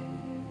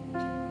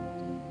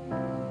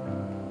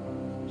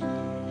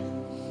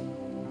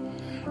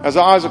 As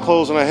our eyes are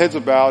closed and our heads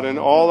are bowed in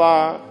all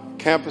our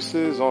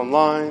campuses,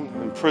 online,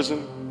 and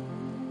prison,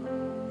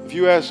 if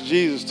you ask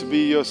Jesus to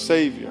be your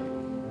Savior,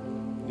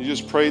 you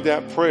just prayed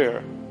that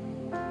prayer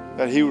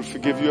that He would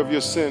forgive you of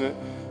your sin.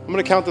 I'm going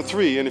to count to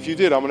 3, and if you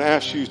did, I'm going to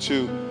ask you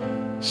to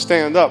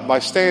stand up. By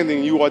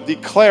standing, you are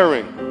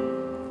declaring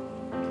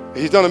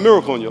He's done a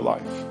miracle in your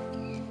life.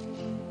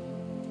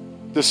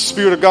 The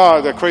Spirit of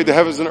God that created the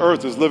heavens and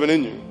earth is living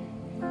in you.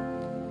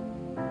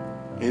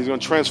 And He's going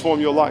to transform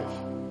your life.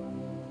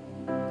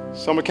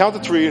 So I'm going to count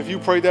to 3. If you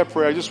prayed that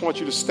prayer, I just want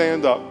you to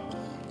stand up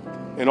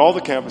in all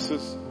the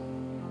campuses.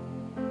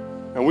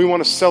 And we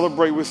want to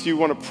celebrate with you.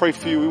 We want to pray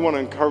for you. We want to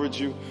encourage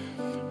you,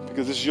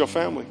 because this is your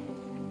family.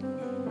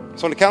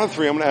 So on the count of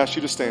 3, I'm going to ask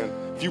you to stand.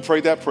 If you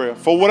prayed that prayer,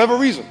 for whatever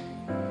reason.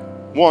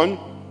 1,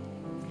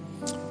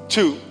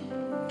 2,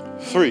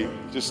 3.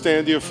 Just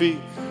stand to your feet.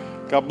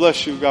 God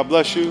bless you. God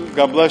bless you.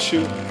 God bless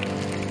you.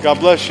 God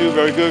bless you.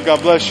 Very good.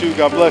 God bless you.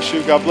 God bless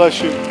you. God bless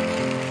you.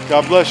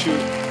 God bless you.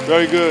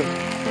 Very good.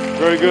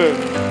 Very good.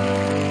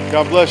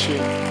 God bless you.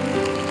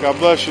 God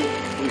bless you.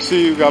 We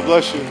see you. God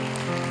bless you.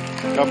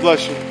 God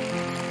bless you.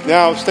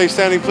 Now, stay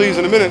standing, please.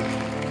 In a minute,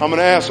 I'm going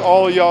to ask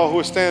all of y'all who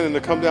are standing to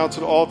come down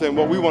to the altar. And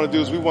what we want to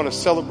do is we want to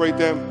celebrate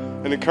them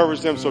and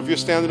encourage them. So if you're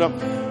standing up,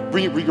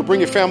 bring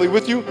your family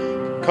with you.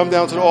 Come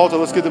down to the altar.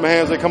 Let's give them a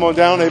hand. They come on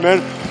down.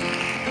 Amen.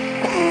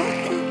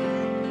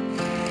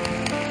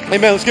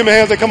 Amen. Let's give them a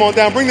hand. They come on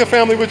down. Bring their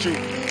family with you.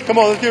 Come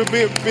on. Let's give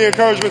be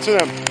encouragement to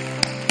them.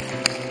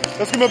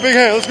 Let's give them a big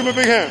hand. Let's give them a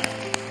big hand.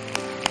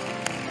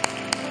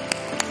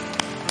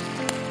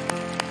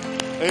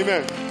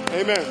 Amen.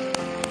 Amen.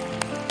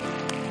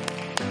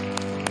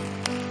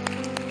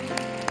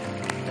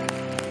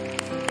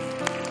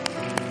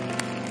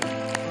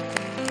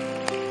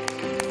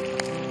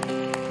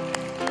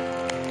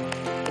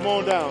 Come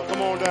on down.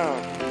 Come on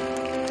down.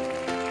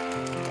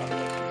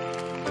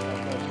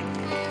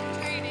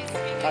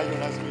 How you doing?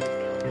 Nice to meet you.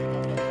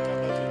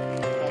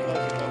 God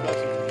bless you. God bless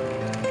you.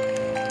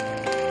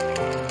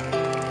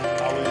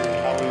 How are you?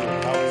 How are you?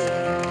 How are you?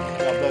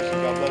 God bless you.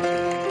 God bless you.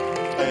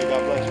 Hey,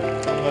 God bless you.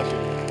 God bless you.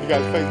 You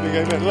guys face big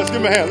amen. Let's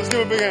give him a hand. Let's give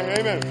him a big hand.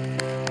 Amen.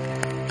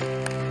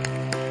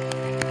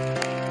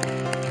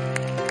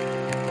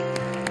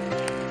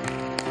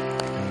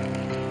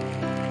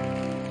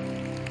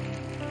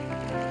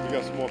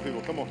 more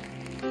people. Come on.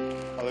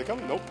 Are they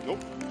coming?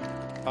 Nope.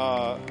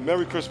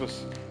 Merry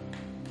Christmas.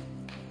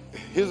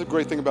 Here's the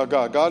great thing about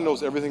God. God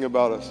knows everything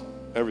about us.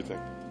 Everything.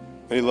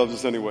 And he loves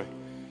us anyway.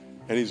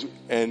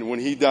 And when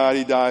he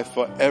died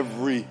for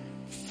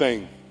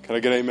everything. Can I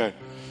get an amen?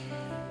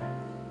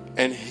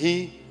 And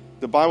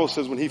the Bible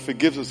says when he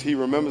forgives us, he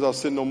remembers our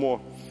sin no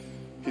more.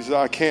 He says,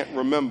 I can't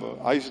remember.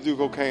 I used to do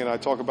cocaine. I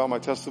talk about my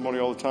testimony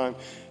all the time.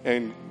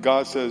 And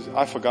God says,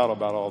 I forgot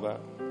about all that.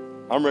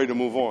 I'm ready to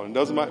move on. It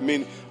doesn't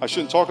mean I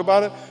shouldn't talk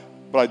about it,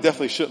 but I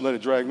definitely shouldn't let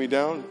it drag me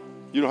down.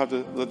 You don't have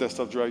to let that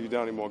stuff drag you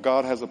down anymore.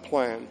 God has a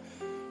plan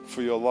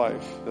for your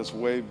life that's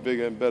way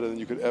bigger and better than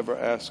you could ever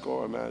ask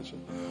or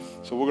imagine.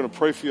 So we're going to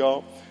pray for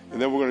y'all,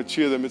 and then we're going to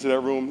cheer them into that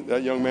room.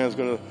 That young man's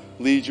going to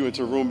lead you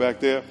into a room back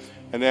there.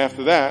 And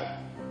after that,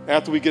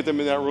 after we get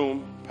them in that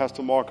room,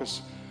 Pastor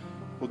Marcus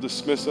will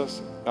dismiss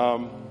us.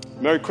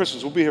 Merry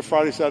Christmas. We'll be here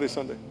Friday, Saturday,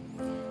 Sunday.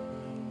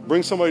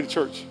 Bring somebody to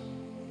church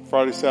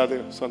Friday,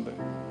 Saturday, Sunday.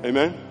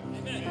 Amen?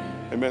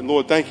 Amen.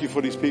 Lord, thank you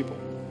for these people.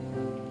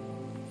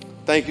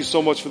 Thank you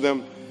so much for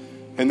them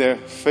and their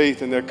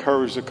faith and their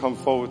courage to come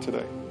forward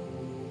today.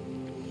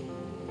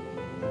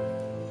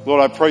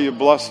 Lord, I pray you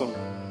bless them.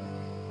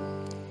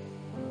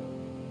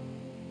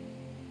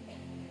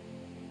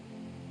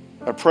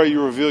 I pray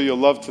you reveal your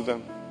love to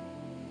them.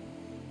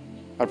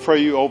 I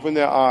pray you open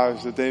their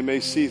eyes that they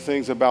may see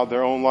things about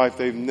their own life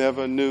they've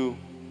never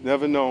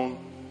known.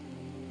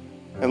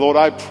 And Lord,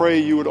 I pray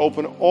you would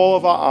open all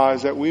of our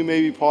eyes that we may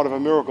be part of a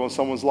miracle in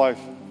someone's life.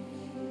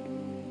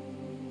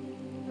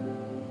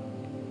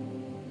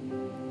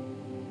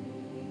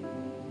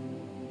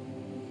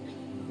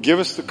 Give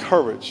us the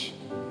courage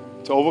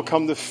to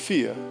overcome the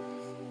fear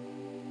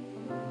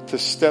to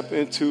step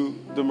into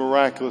the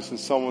miraculous in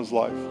someone's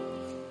life.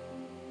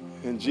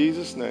 In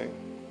Jesus' name,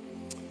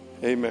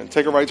 amen.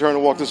 Take a right turn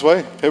and walk this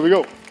way. Here we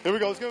go.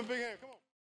 Let's give him a big hand.